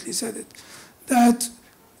very rightly said it, that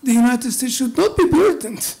the United States should not be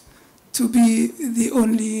burdened to be the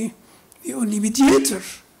only mediator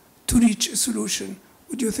to reach a solution.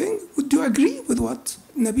 Would you agree with what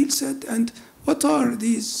Nabil said? And what are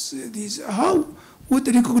these how would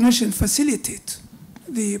the recognition facilitate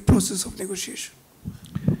the process of negotiation?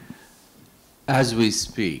 As we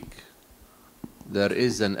speak, there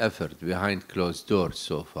is an effort behind closed doors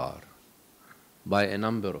so far by a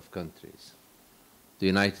number of countries. The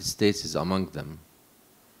United States is among them.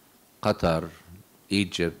 Qatar,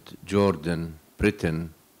 Egypt, Jordan,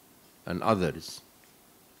 Britain, and others,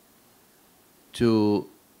 to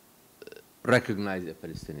recognize a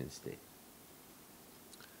Palestinian state,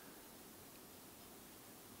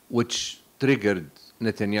 which triggered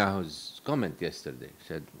Netanyahu's comment yesterday. He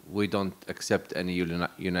said, we don't accept any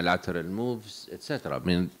unilateral moves, etc. I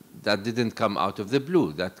mean, that didn't come out of the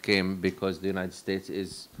blue. That came because the United States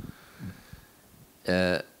is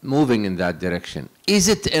moving in that direction. Is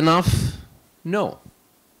it enough? No.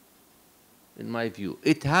 In my view,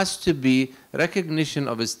 it has to be, recognition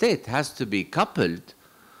of a state has to be coupled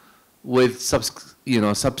with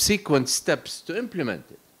subsequent steps to implement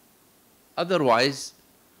it. Otherwise,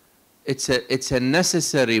 it's a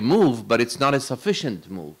necessary move, but it's not a sufficient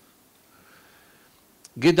move.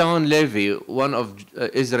 Gideon Levy, one of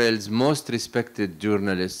Israel's most respected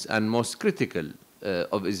journalists and most critical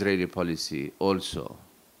of Israeli policy also,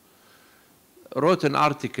 wrote an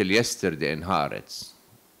article yesterday in Haaretz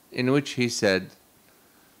in which he said,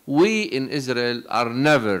 we in Israel are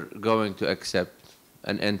never going to accept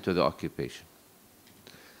an end to the occupation.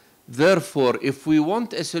 Therefore, if we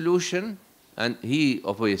want a solution, and he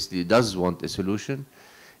obviously does want a solution,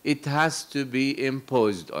 it has to be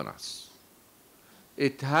imposed on us.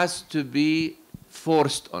 It has to be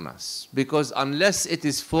forced on us, because unless it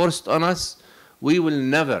is forced on us, we will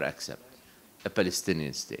never accept a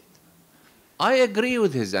Palestinian state. I agree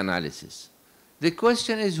with his analysis. The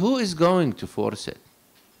question is, who is going to force it?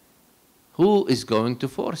 Who is going to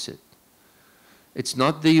force it? It's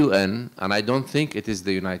not the UN, and I don't think it is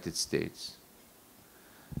the United States.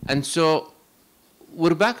 And so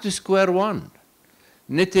we're back to square one.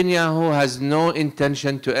 Netanyahu has no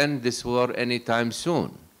intention to end this war anytime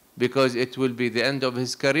soon, because it will be the end of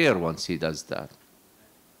his career once he does that.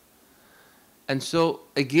 And so,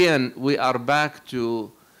 again, we are back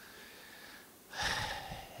to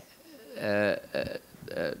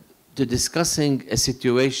discussing a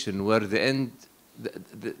situation where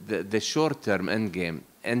the short-term end game,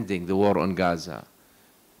 ending the war on Gaza,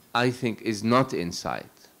 I think is not in sight.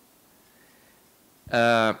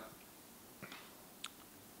 I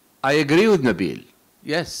agree with Nabil.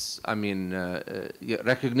 Yes, I mean,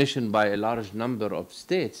 recognition by a large number of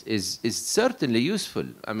states is certainly useful.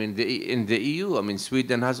 I mean, in the EU, I mean,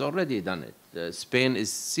 Sweden has already done it. Spain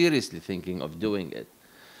is seriously thinking of doing it.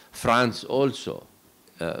 France also.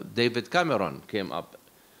 David Cameron came up,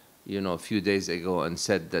 a few days ago and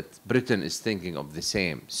said that Britain is thinking of the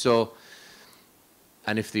same. So,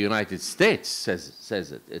 And if the United States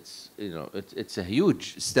says it, it's, you know, it's a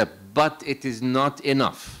huge step, but it is not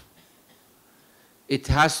enough. It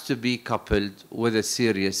has to be coupled with a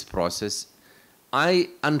serious process. I,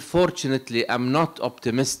 unfortunately, am not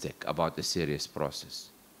optimistic about the serious process.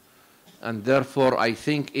 And therefore, I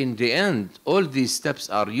think in the end, all these steps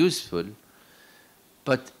are useful,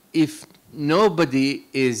 but if nobody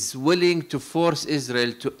is willing to force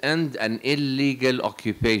Israel to end an illegal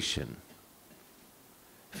occupation,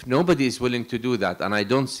 if nobody is willing to do that, and I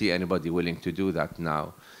don't see anybody willing to do that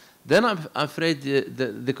now, then I'm afraid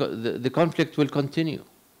the conflict will continue.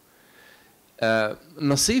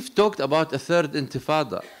 Nassif talked about a third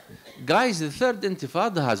intifada. Guys, the third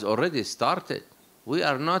intifada has already started. We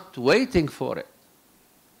are not waiting for it.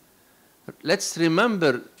 Let's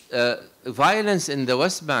remember, violence in the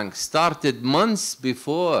West Bank started months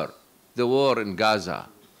before the war in Gaza.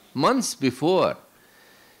 Months before.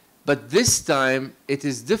 But this time, it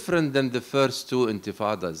is different than the first two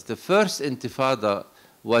intifadas. The first intifada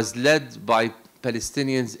was led by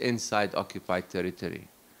Palestinians inside occupied territory.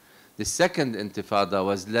 The second intifada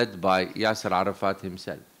was led by Yasser Arafat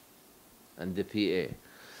himself and the PA.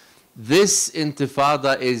 This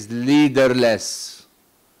intifada is leaderless.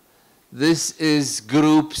 This is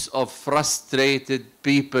groups of frustrated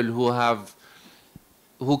people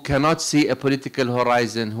who cannot see a political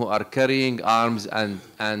horizon, who are carrying arms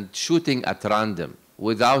and shooting at random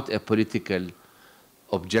without a political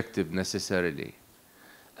objective necessarily.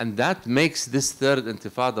 And that makes this third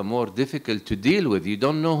intifada more difficult to deal with. You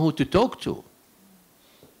don't know who to talk to.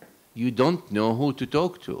 You don't know who to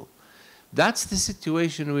talk to. That's the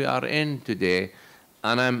situation we are in today.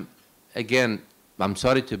 And I'm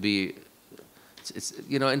sorry to be,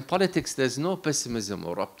 you know, in politics there's no pessimism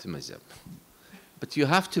or optimism. But you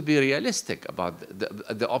have to be realistic about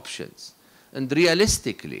the options. And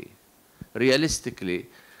realistically,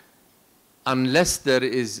 unless there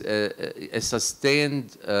is a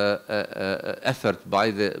sustained effort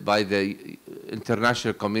by the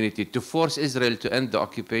international community to force Israel to end the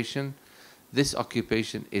occupation, this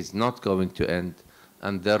occupation is not going to end,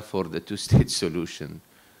 and therefore the two-state solution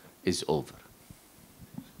is over.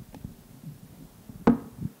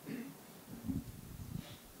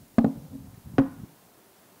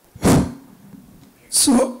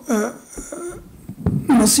 So,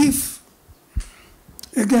 Nassif,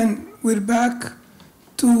 again, we're back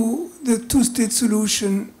to the two-state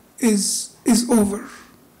solution is over.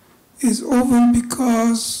 Is over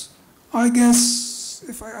because, I guess,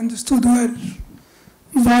 if I understood well,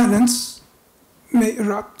 violence may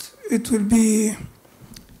erupt. It will be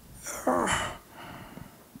a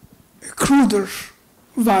cruder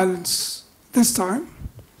violence this time.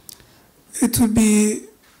 It will be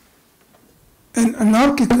an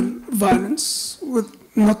anarchical violence,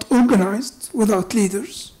 not organized, without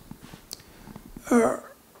leaders.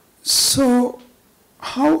 So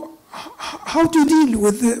how do you deal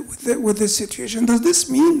with the situation? Does this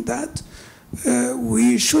mean that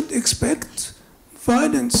we should expect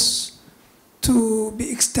violence to be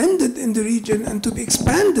extended in the region and to be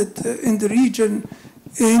expanded in the region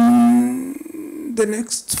in the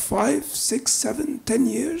next 5, 6, 7, 10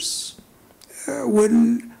 years?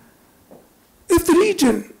 If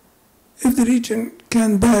the region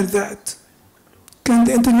can bear that, can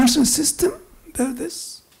the international system bear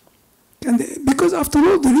this? Because after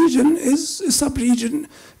all, the region is a sub-region,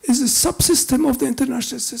 is a subsystem of the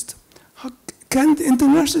international system. How can the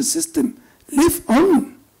international system live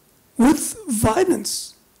on with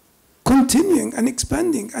violence continuing and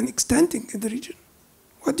expanding and extending in the region?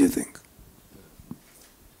 What do you think?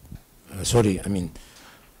 Sorry, I mean,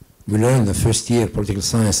 we learned the first year political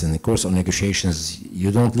science in the course of negotiations,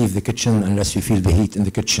 you don't leave the kitchen unless you feel the heat in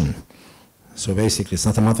the kitchen. So basically, it's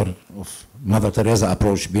not a matter of Mother Teresa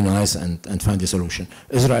approach, be nice and find a solution.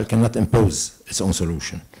 Israel cannot impose its own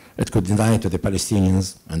solution. It could deny to the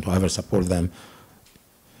Palestinians and whoever support them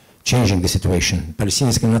changing the situation.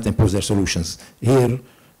 Palestinians cannot impose their solutions. Here,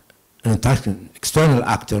 an external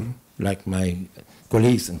actor, like my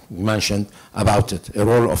colleagues mentioned about it, a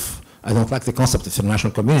role of, I don't like the concept of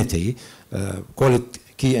international community, call it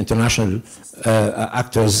key international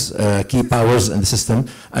actors, key powers in the system,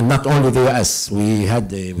 and not only the US. We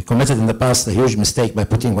committed in the past a huge mistake by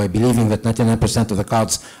believing that 99% of the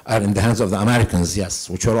cards are in the hands of the Americans, yes,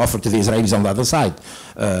 which were offered to the Israelis on the other side.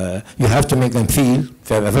 You have to make them feel,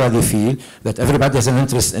 everybody feel, that everybody has an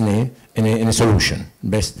interest in a solution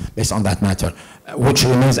based on that matter, which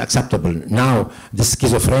remains acceptable. Now, this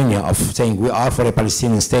schizophrenia of saying we are for a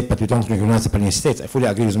Palestinian state, but we don't recognize the Palestinian state, I fully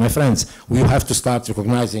agree with my friends. We have to start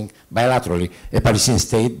recognizing bilaterally a Palestinian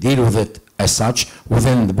state, deal with it as such,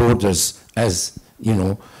 within the borders as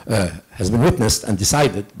has been witnessed and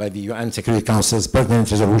decided by the UN Security Council's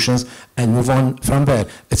pertinent resolutions, and move on from there.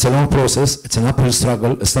 It's a long process, it's an uphill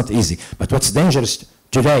struggle, it's not easy. But what's dangerous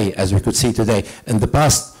today, as we could see today, in the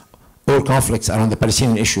past, all conflicts around the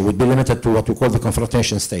Palestinian issue would be limited to what we call the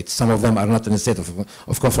confrontation states. Some of them are not in a state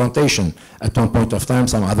of confrontation at one point of time,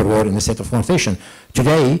 some other were in a state of confrontation.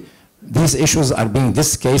 Today, these issues are being,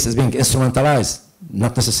 this case is being instrumentalized,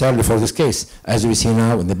 not necessarily for this case. As we see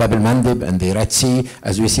now in the Bab el-Mandeb and the Red Sea,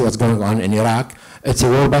 as we see what's going on in Iraq, it's a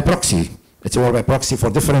war by proxy. It's a war by proxy for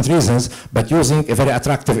different reasons, but using a very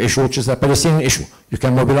attractive issue, which is the Palestinian issue. You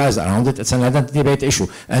can mobilize around it. It's an identity-based issue.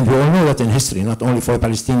 And we all know that in history, not only for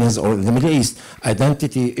Palestinians or the Middle East,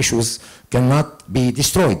 identity issues cannot be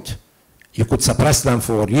destroyed. You could suppress them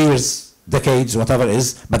for years, decades, whatever it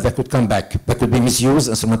is, but they could come back. They could be misused,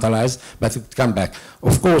 instrumentalized, but it could come back.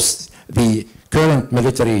 Of course, the current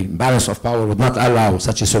military balance of power would not allow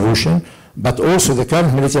such a solution, but also the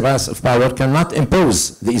current military balance of power cannot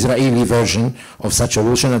impose the Israeli version of such a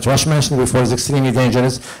solution. And Rush mentioned before is extremely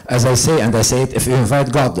dangerous, as I say, and I say it, if you invite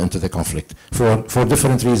God into the conflict for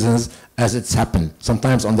different reasons, as it's happened.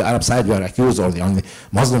 Sometimes on the Arab side we are accused, or on the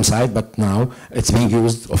Muslim side, but now it's being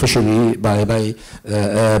used officially by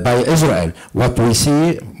Israel. What we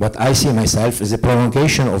see, what I see myself, is a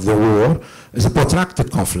prolongation of the war, is a protracted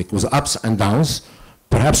conflict with ups and downs,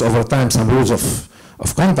 perhaps over time some rules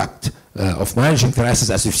of conduct, of managing crisis,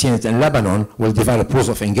 as we've seen it in Lebanon, will develop rules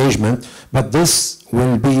of engagement, but this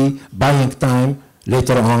will be buying time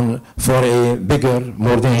later on for a bigger,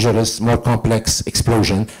 more dangerous, more complex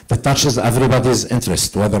explosion that touches everybody's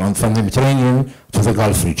interest, whether from the Mediterranean to the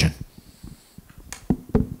Gulf region.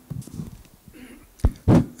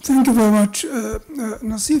 Thank you very much.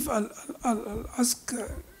 Nassif, I'll ask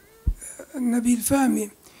Nabil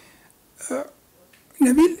Fahmy.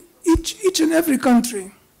 Nabil, each and every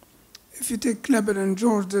country, if you take Lebanon,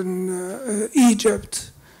 Jordan,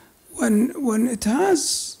 Egypt, when it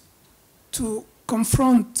has to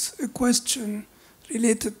confront a question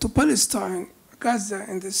related to Palestine, Gaza,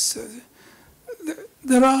 and this,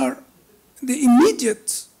 there are the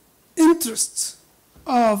immediate interests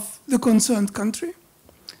of the concerned country,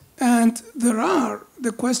 and there are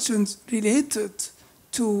the questions related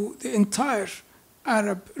to the entire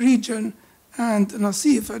Arab region. And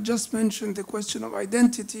Nassif had just mentioned the question of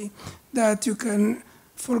identity that you can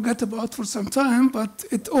forget about for some time, but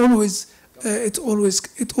it always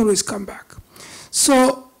come back.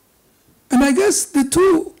 So, and I guess the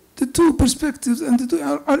two perspectives and the two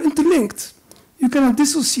are interlinked. You cannot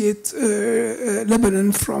dissociate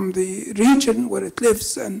Lebanon from the region where it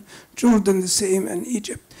lives, and Jordan the same, and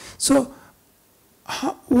Egypt. So,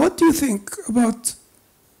 what do you think about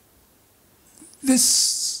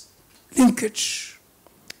this linkage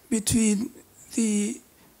between the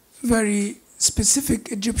very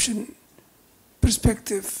specific Egyptian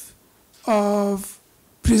perspective of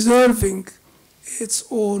preserving its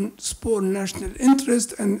own spawn national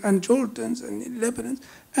interest, and Jordan's and Lebanon's,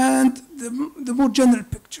 and the more general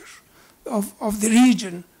picture of the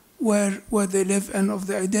region where they live and of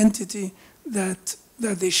the identity that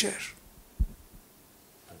they share?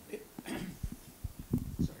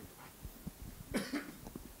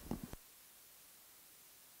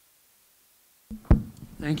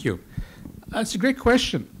 Thank you. That's a great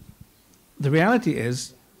question. The reality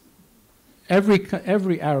is,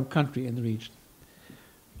 every Arab country in the region,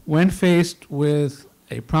 when faced with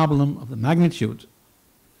a problem of the magnitude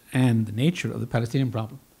and the nature of the Palestinian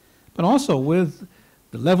problem, but also with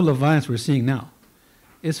the level of violence we're seeing now,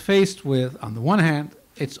 is faced with, on the one hand,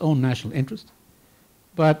 its own national interest,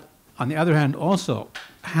 but on the other hand also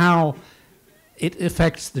how it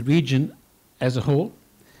affects the region as a whole,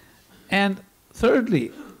 and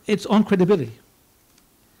thirdly, its own credibility.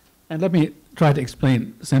 And let me try to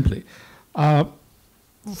explain simply.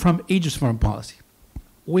 From Egypt's foreign policy,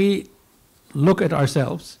 we look at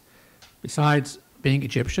ourselves, besides being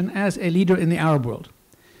Egyptian, as a leader in the Arab world.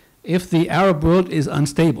 If the Arab world is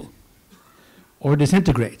unstable or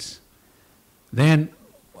disintegrates, then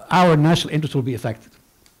our national interest will be affected.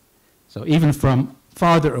 So even from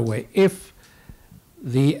farther away, if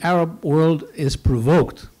the Arab world is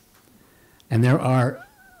provoked and there are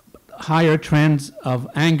higher trends of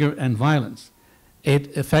anger and violence,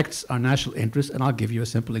 it affects our national interest. And I'll give you a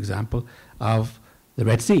simple example of the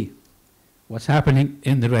Red Sea. What's happening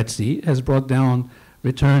in the Red Sea has brought down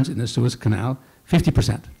returns in the Suez Canal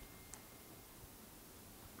 50%.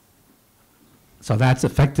 So that's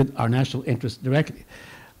affected our national interest directly.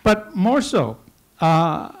 But more so,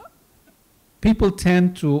 people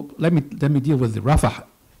tend to, let me deal with the Rafah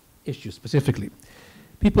issue specifically.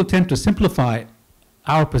 People tend to simplify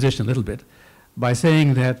our position a little bit by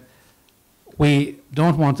saying that we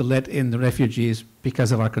don't want to let in the refugees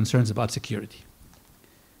because of our concerns about security.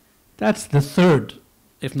 That's the third,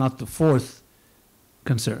 if not the fourth,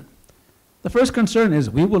 concern. The first concern is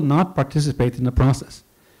we will not participate in the process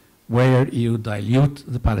where you dilute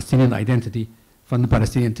the Palestinian identity from the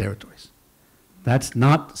Palestinian territories. That's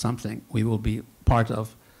not something we will be part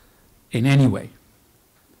of in any way.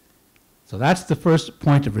 So that's the first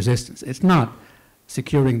point of resistance. It's not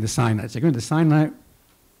securing the Sinai. Securing the Sinai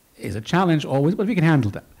is a challenge always, but we can handle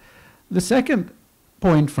that. The second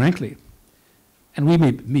point, frankly, and we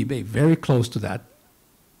may be very close to that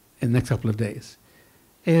in the next couple of days,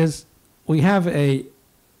 is we have a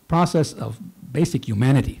process of basic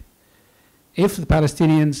humanity. If the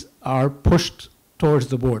Palestinians are pushed towards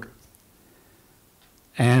the border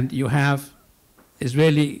and you have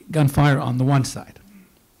Israeli gunfire on the one side,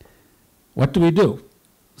 what do?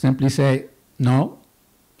 Simply say, no,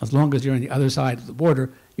 as long as you're on the other side of the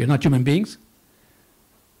border, you're not human beings,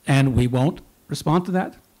 and we won't respond to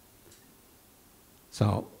that?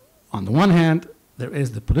 So, on the one hand, there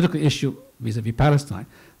is the political issue vis-a-vis Palestine.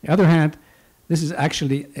 On the other hand, this is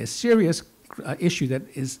actually a serious issue that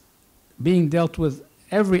is being dealt with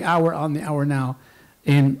every hour on the hour now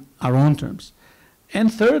in our own terms.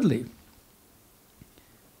 And thirdly,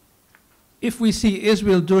 if we see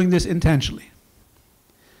Israel doing this intentionally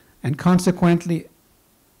and consequently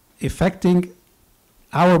affecting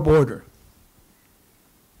our border,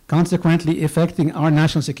 consequently affecting our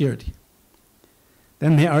national security,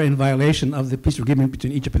 then they are in violation of the peace agreement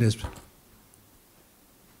between Egypt and Israel.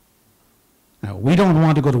 Now, we don't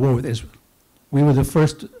want to go to war with Israel. We were the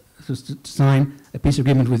first to sign a peace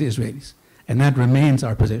agreement with the Israelis, and that remains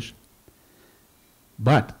our position.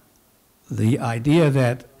 But the idea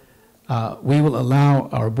that we will allow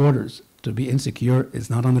our borders to be insecure is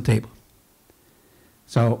not on the table.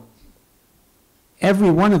 So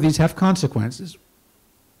every one of these have consequences.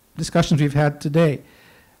 Discussions we've had today.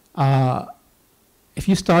 If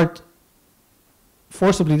you start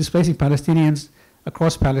forcibly displacing Palestinians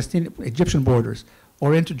across Egyptian borders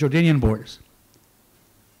or into Jordanian borders,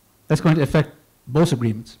 that's going to affect both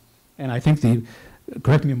agreements. And I think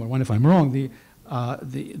correct me if I'm wrong, the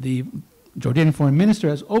Jordanian foreign minister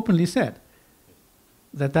has openly said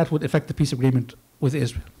that that would affect the peace agreement with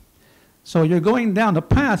Israel. So you're going down a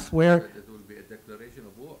path where... It will be a declaration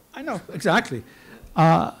of war. I know, exactly.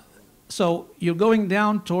 So you're going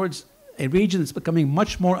down towards a region that's becoming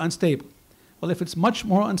much more unstable. Well, if it's much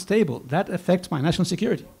more unstable, that affects my national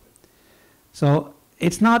security. So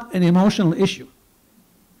it's not an emotional issue.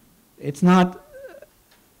 It's not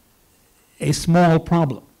a small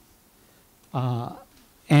problem.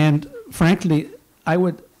 And frankly, I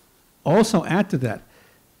would also add to that,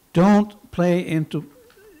 don't play into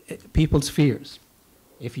people's fears.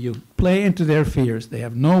 If you play into their fears, they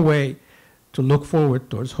have no way to look forward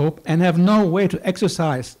towards hope and have no way to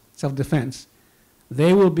exercise self-defense.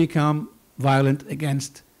 They will become violent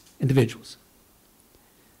against individuals.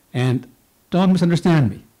 And don't misunderstand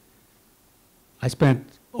me. I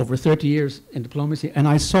spent over 30 years in diplomacy, and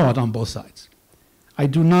I saw it on both sides. I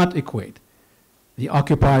do not equate the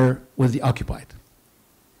occupier with the occupied.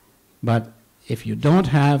 But if you don't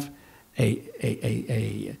have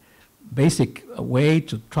a basic way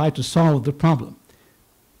to try to solve the problem,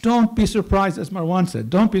 don't be surprised, as Marwan said,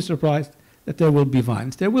 don't be surprised that there will be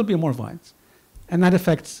violence. There will be more violence. And that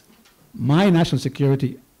affects my national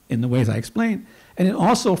security in the ways I explained. And it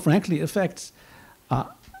also, frankly, affects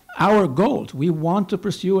our goals. We want to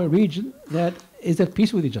pursue a region that is at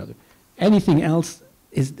peace with each other. Anything else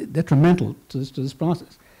is detrimental to this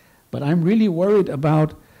process. But I'm really worried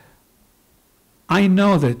about, I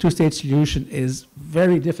know that a two-state solution is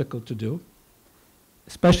very difficult to do,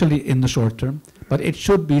 especially in the short term, but it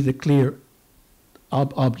should be the clear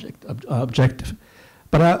objective.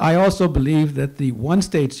 But I also believe that the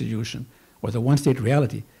one-state solution, or the one-state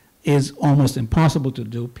reality, is almost impossible to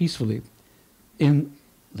do peacefully in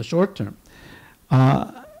the short term.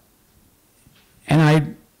 And I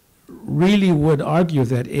really would argue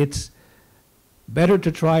that it's better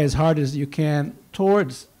to try as hard as you can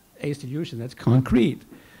towards a solution that's concrete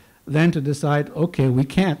than to decide, okay, we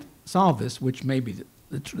can't solve this, which may be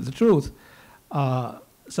the truth.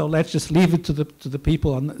 So let's just leave it to the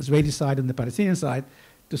people on the Israeli side and the Palestinian side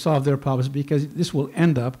to solve their problems, because this will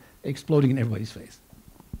end up exploding in everybody's face.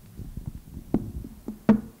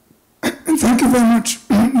 Thank you very much,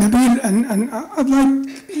 Nabil. And I'd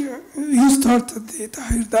like, you started the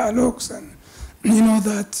Tahrir dialogues, and you know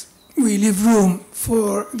that we leave room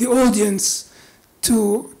for the audience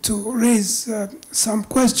to raise some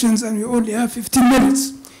questions, and we only have 15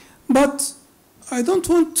 minutes. But I don't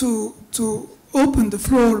want to open the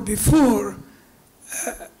floor before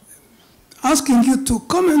asking you to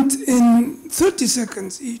comment in 30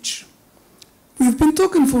 seconds each. We've been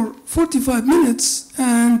talking for 45 minutes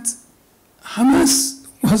and Hamas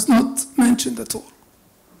was not mentioned at all.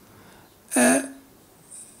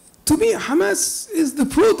 To me, Hamas is the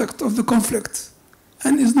product of the conflict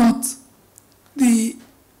and is not the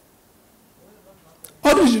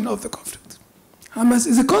origin of the conflict. Hamas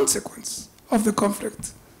is a consequence of the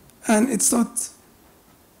conflict, and it's not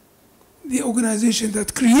the organization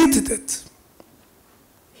that created it.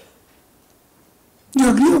 Do you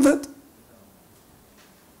agree with that?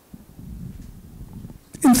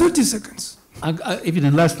 In 30 seconds. Even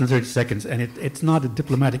in less than 30 seconds, and it's not a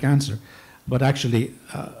diplomatic answer, but actually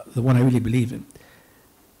the one I really believe in.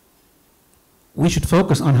 We should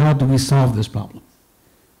focus on how do we solve this problem,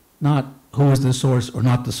 not who is the source or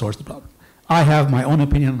not the source of the problem. I have my own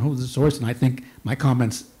opinion on who is the source, and I think my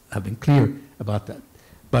comments have been clear about that.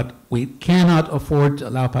 But we cannot afford to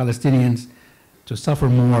allow Palestinians to suffer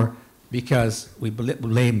more because we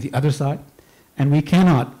blame the other side, and we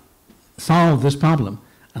cannot solve this problem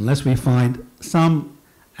unless we find some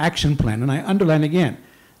action plan. And I underline again,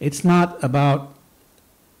 it's not about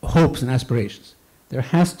hopes and aspirations. There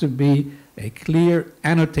has to be a clear,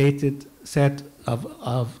 annotated set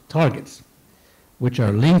of targets which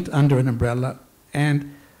are linked under an umbrella.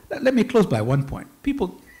 And let me close by one point.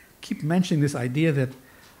 People keep mentioning this idea that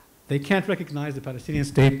they can't recognize the Palestinian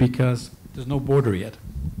state because there's no border yet.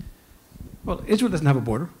 Well, Israel doesn't have a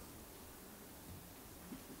border.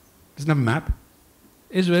 Doesn't have a map.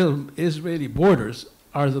 Israeli borders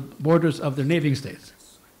are the borders of their neighboring states.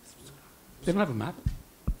 They don't have a map.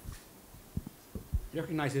 They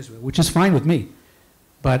recognize Israel, which is fine with me.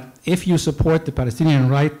 But if you support the Palestinian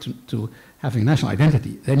right to having national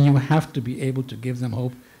identity, then you have to be able to give them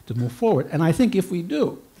hope to move forward. And I think if we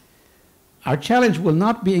do, our challenge will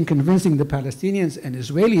not be in convincing the Palestinians and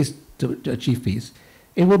Israelis to achieve peace.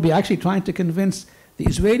 It will be actually trying to convince the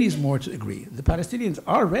Israelis more to agree. The Palestinians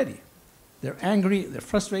are ready. They're angry, they're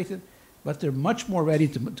frustrated, but they're much more ready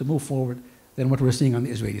to move forward than what we're seeing on the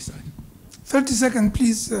Israeli side. 30 seconds,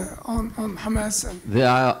 please, on Hamas.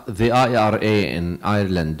 The IRA in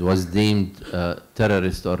Ireland was deemed a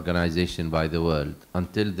terrorist organization by the world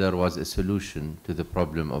until there was a solution to the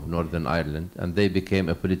problem of Northern Ireland, and they became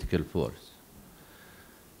a political force.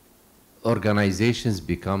 Organizations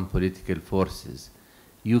become political forces.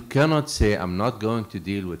 You cannot say, I'm not going to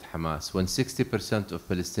deal with Hamas, when 60% of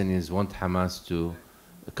Palestinians want Hamas to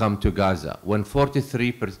come to Gaza, when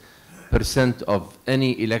 43% of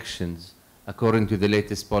any elections, according to the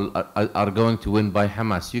latest poll, are going to win by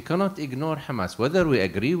Hamas. You cannot ignore Hamas. Whether we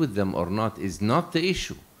agree with them or not is not the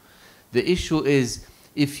issue. The issue is,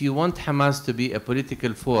 if you want Hamas to be a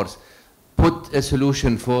political force, put a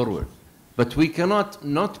solution forward. But we cannot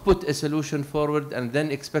not put a solution forward and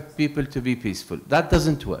then expect people to be peaceful. That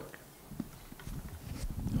doesn't work.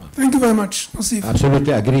 Thank you very much, Nassif.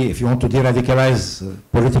 Absolutely agree. If you want to de-radicalize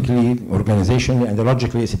politically, organizationally, and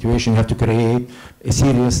ideologically a situation, you have to create a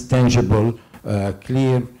serious, tangible,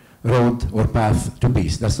 clear road or path to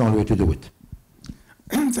peace. That's the only way to do it.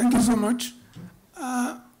 Thank you so much.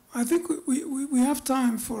 I think we have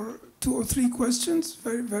time for 2 or 3 questions.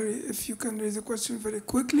 If you can raise a question very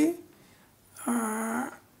quickly.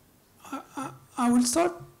 I will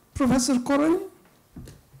start, Professor Corrali.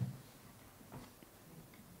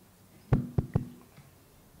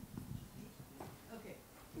 Okay.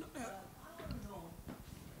 I want to know,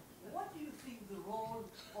 what do you think the role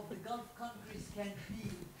of the Gulf countries can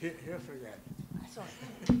be? Here for that. Sorry.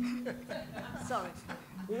 Sorry.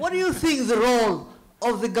 What do you think the role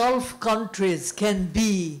of the Gulf countries can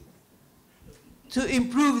be to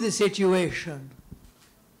improve the situation?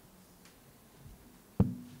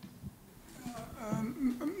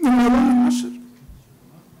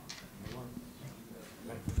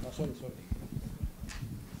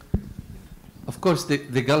 Of course,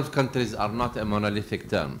 the Gulf countries are not a monolithic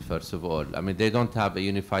term, first of all. I mean, they don't have a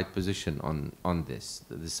unified position on this.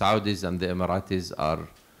 The Saudis and the Emiratis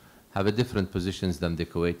have a different positions than the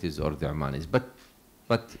Kuwaitis or the Omanis.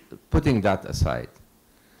 But putting that aside,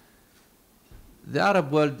 the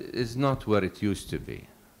Arab world is not where it used to be,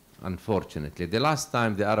 unfortunately. The last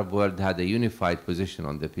time the Arab world had a unified position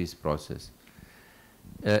on the peace process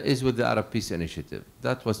is with the Arab Peace Initiative.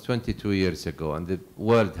 That was 22 years ago, and the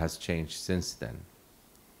world has changed since then.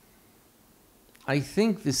 I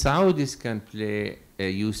think the Saudis can play a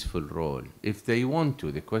useful role if they want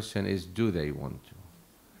to. The question is, do they want to?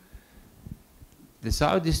 The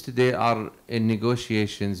Saudis today are in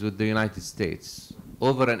negotiations with the United States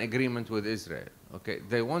over an agreement with Israel. Okay,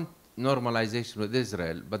 they want normalization with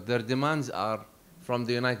Israel, but their demands are from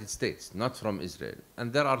the United States, not from Israel.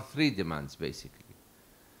 And there are three demands, basically.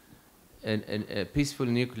 A peaceful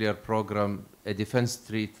nuclear program, a defense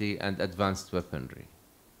treaty, and advanced weaponry.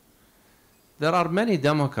 There are many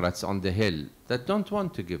Democrats on the Hill that don't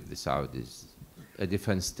want to give the Saudis a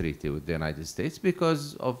defense treaty with the United States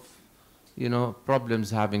because of, you know,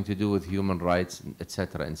 problems having to do with human rights,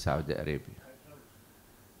 etc. in Saudi Arabia.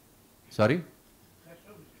 Sorry?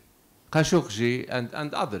 Khashoggi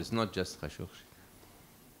and others, not just Khashoggi.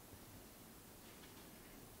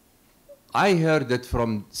 I heard it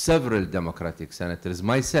from several Democratic senators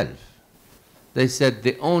myself. They said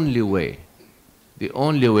the only way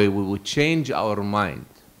we would change our mind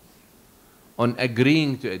on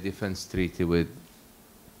agreeing to a defense treaty with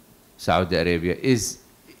Saudi Arabia is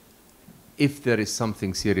if there is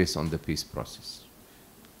something serious on the peace process.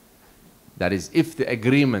 That is, if the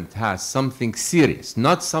agreement has something serious,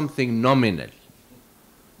 not something nominal,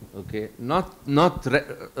 okay, not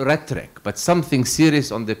rhetoric, but something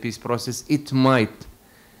serious on the peace process, it might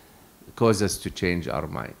cause us to change our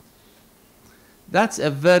mind. That's a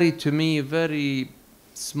very, to me, very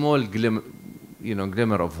small glimmer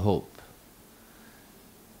of hope.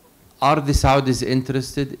 Are the Saudis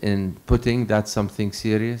interested in putting that something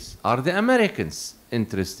serious? Are the Americans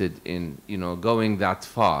interested in, going that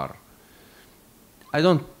far? I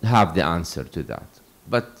don't have the answer to that.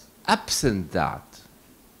 But absent that,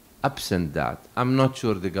 I'm not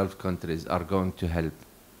sure the Gulf countries are going to help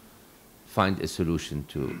find a solution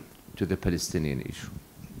to the Palestinian issue.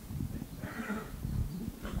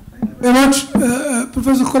 Very much.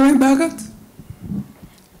 Professor Corrine Bagat?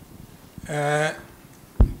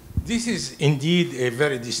 This is indeed a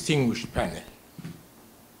very distinguished panel.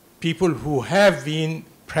 People who have been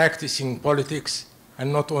practicing politics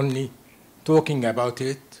and not only talking about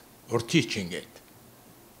it or teaching it.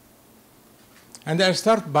 And I'll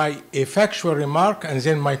start by a factual remark and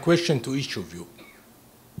then my question to each of you.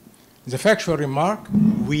 The factual remark,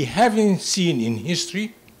 we haven't seen in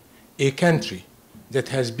history a country that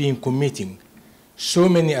has been committing so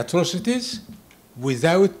many atrocities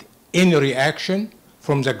without any reaction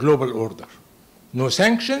from the global order. No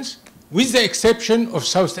sanctions, with the exception of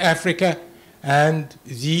South Africa and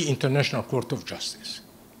the International Court of Justice.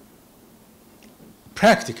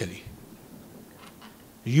 Practically,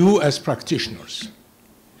 you as practitioners,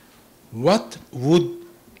 what would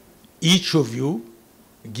each of you,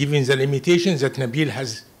 given the limitations that Nabil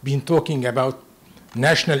has been talking about,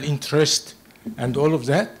 national interest and all of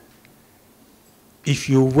that, if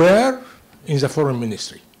you were in the foreign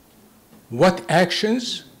ministry, what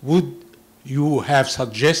actions would you have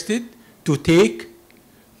suggested to take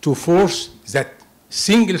to force that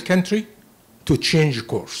single country to change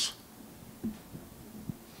course?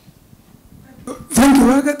 Thank you,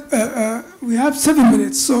 Bagat. We have 7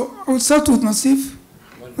 minutes, so I will start with Nassif.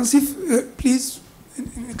 Nassif, please,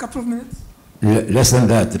 in a couple of minutes. Less than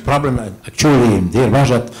that. The problem, actually, dear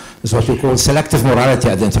Bajat, is what we call selective morality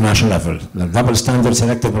at the international level. The double standard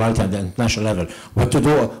selective morality at the international level. What to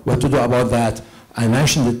do about that? I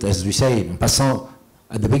mentioned it, as we say, in passant,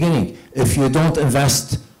 at the beginning. If you don't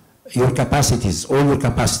invest your capacities, all your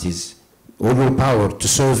power to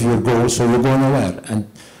serve your goals, so you go nowhere. And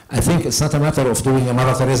I think it's not a matter of doing a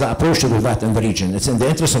Mother Teresa approach to do that in the region. It's in the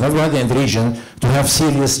interest of everybody in the region to have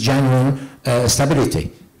serious, genuine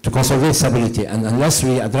stability, to consolidate stability. And unless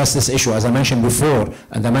we address this issue, as I mentioned before,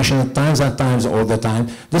 and I mentioned it times and times all the time,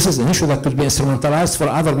 this is an issue that could be instrumentalized for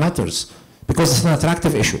other matters, because it's an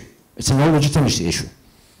attractive issue. It's a no legitimacy issue.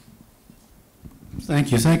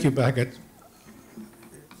 Thank you, Bagat.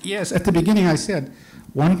 Yes, at the beginning I said,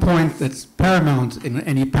 one point that's paramount in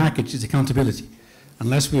any package is accountability.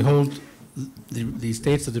 Unless we hold the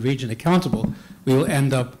states of the region accountable, we will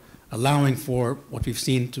end up allowing for what we've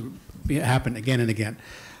seen to happen again and again.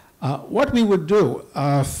 What we would do,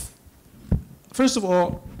 first of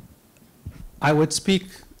all, I would speak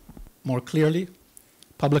more clearly,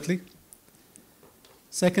 publicly.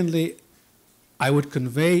 Secondly, I would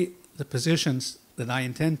convey the positions that I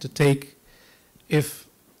intend to take if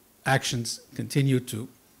actions continue to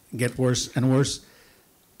get worse and worse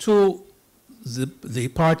to the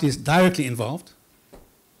parties directly involved.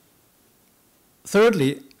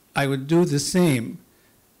 Thirdly, I would do the same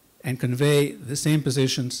and convey the same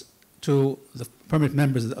positions to the permanent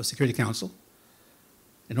members of the Security Council.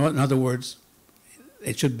 In other words,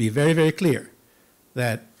 it should be very, very clear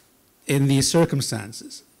that in these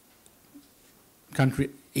circumstances,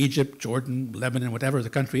 Egypt, Jordan, Lebanon, whatever the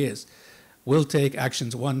country is, will take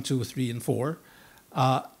actions 1, 2, 3, and 4.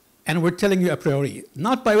 And we're telling you a priori,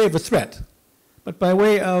 not by way of a threat, but by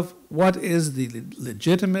way of what is the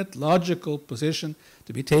legitimate, logical position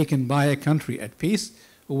to be taken by a country at peace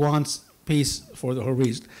who wants peace for the whole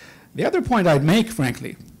region. The other point I'd make,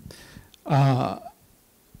 frankly, one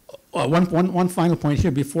final point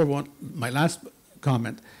here before my last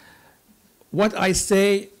comment. What I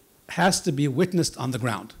say has to be witnessed on the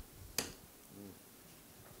ground.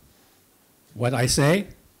 What I say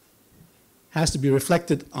has to be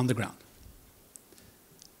reflected on the ground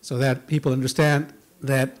so that people understand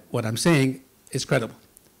that what I'm saying is credible.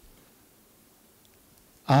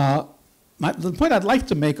 The point I'd like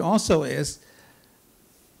to make also is,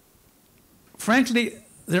 frankly,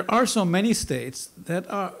 there are so many states that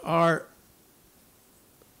are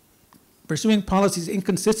pursuing policies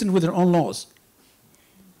inconsistent with their own laws.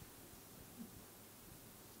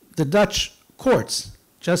 The Dutch courts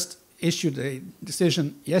just issued a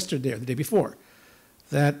decision yesterday or the day before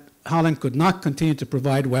that Holland could not continue to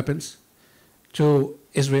provide weapons to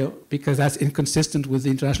Israel because that's inconsistent with the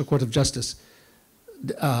International Court of Justice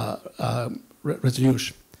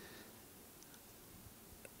resolution.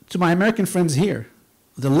 To my American friends here,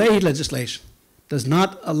 the Leahy legislation does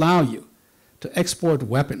not allow you to export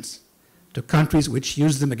weapons to countries which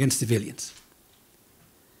use them against civilians.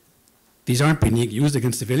 These aren't being used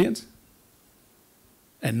against civilians,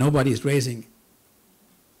 and nobody is raising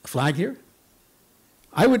a flag here.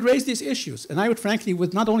 I would raise these issues, and I would frankly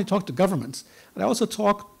would not only talk to governments, but I also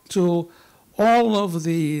talk to all of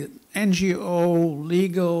the NGO,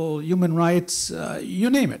 legal, human rights, you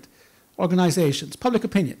name it, organizations, public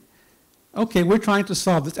opinion. Okay, we're trying to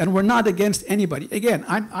solve this, and we're not against anybody. Again,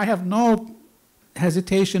 I have no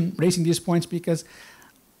hesitation raising these points because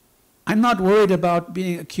I'm not worried about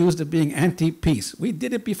being accused of being anti-peace. We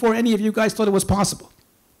did it before any of you guys thought it was possible.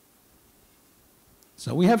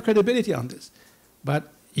 So we have credibility on this.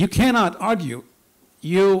 But you cannot argue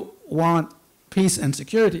you want peace and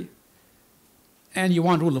security and you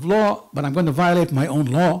want rule of law, but I'm going to violate my own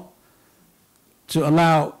law to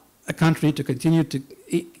allow a country to continue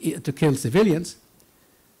to kill civilians,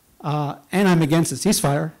 and I'm against a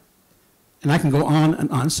ceasefire, and I can go on and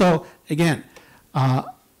on. So again,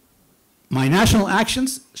 my national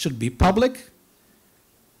actions should be public,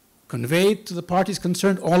 conveyed to the parties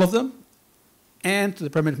concerned, all of them, and to the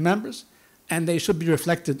permanent members, and they should be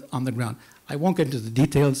reflected on the ground. I won't get into the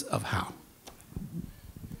details of how.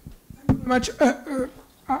 Thank you very much.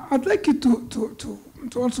 I'd like you to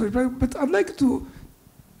also reply, but I'd like to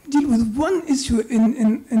deal with one issue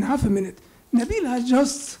in half a minute. Nabil has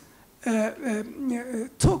just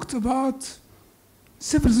talked about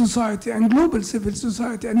civil society and global civil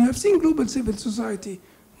society, and you have seen global civil society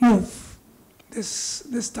move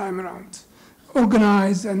this time around,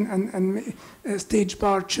 organize and stage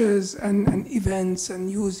marches and events and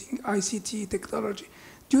using ICT technology.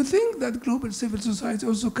 Do you think that global civil society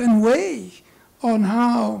also can weigh on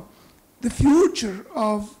how the future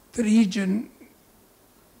of the region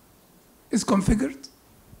is configured?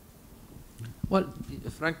 Well,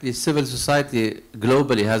 frankly, civil society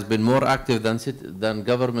globally has been more active than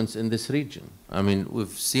governments in this region. I mean,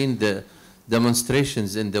 we've seen the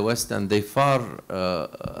demonstrations in the West, and they far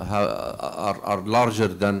are larger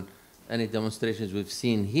than any demonstrations we've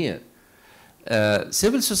seen here.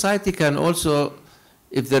 Civil society can also,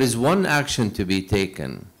 if there is one action to be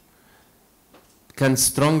taken, can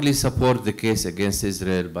strongly support the case against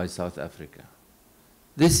Israel by South Africa.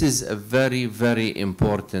 This is a very, very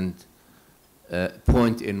important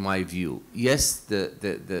point in my view. Yes,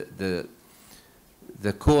 the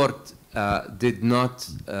court did not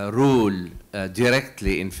rule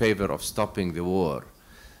directly in favor of stopping the war,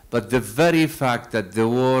 but the very fact that the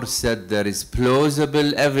war said there is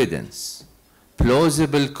plausible evidence,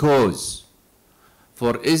 plausible cause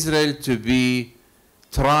for Israel to be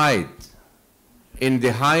tried in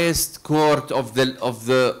the highest court of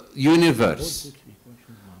the universe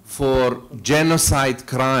for genocide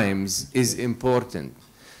crimes is important,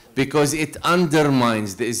 because it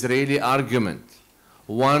undermines the Israeli argument.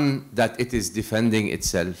 One, that it is defending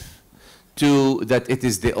itself. Two, that it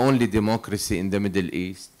is the only democracy in the Middle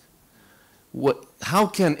East. How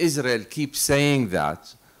can Israel keep saying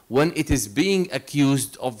that when it is being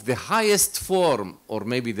accused of the highest form, or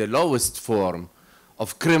maybe the lowest form,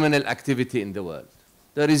 of criminal activity in the world?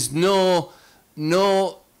 There is no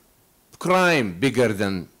crime bigger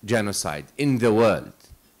than genocide in the world.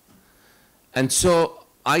 And so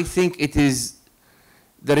I think it is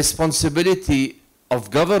the responsibility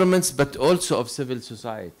of governments, but also of civil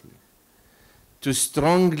society, to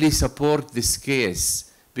strongly support this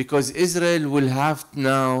case, because Israel will have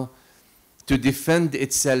now to defend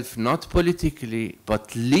itself not politically,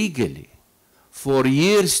 but legally, for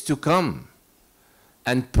years to come,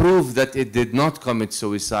 and prove that it did not commit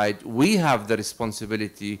suicide, we have the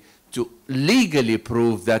responsibility to legally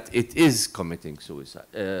prove that it is committing suicide,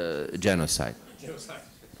 genocide.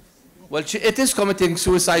 Well, it is committing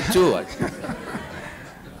suicide too.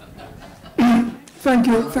 Thank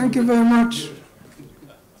you very much.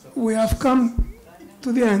 We have come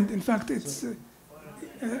to the end. In fact, it's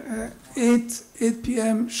 8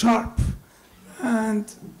 p.m. sharp, and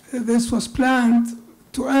this was planned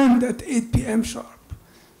to end at 8 p.m. sharp.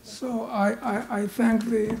 So I thank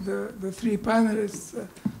the three panelists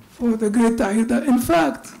for the great Tahrir. In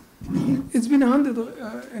fact, it's been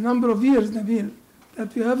a number of years, Nabil,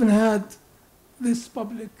 that we haven't had this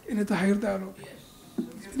public in a Tahrir dialogue.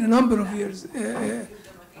 It's been a number of years.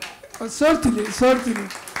 Certainly.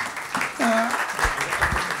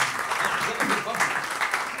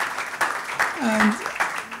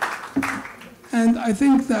 And I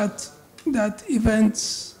think that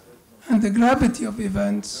events and the gravity of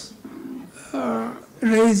events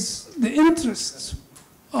raise the interests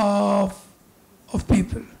of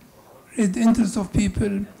people,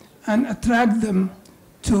 and attract them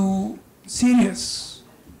to serious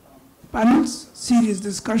panels, serious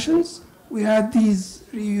discussions. We had these,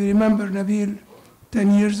 you remember, Nabil,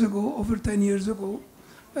 10 years ago, over 10 years ago.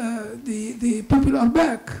 The people are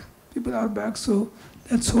back. People are back, so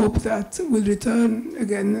let's hope that will return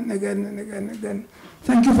again and again and again and again.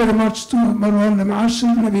 Thank you very much to Marwan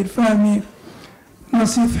Lamashir, Nabil Fahmy,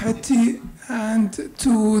 Nasif Hatti, and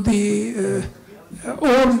to the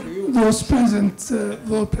all those present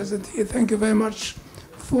here. Thank you very much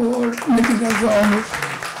for making us the honor.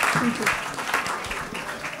 Thank you.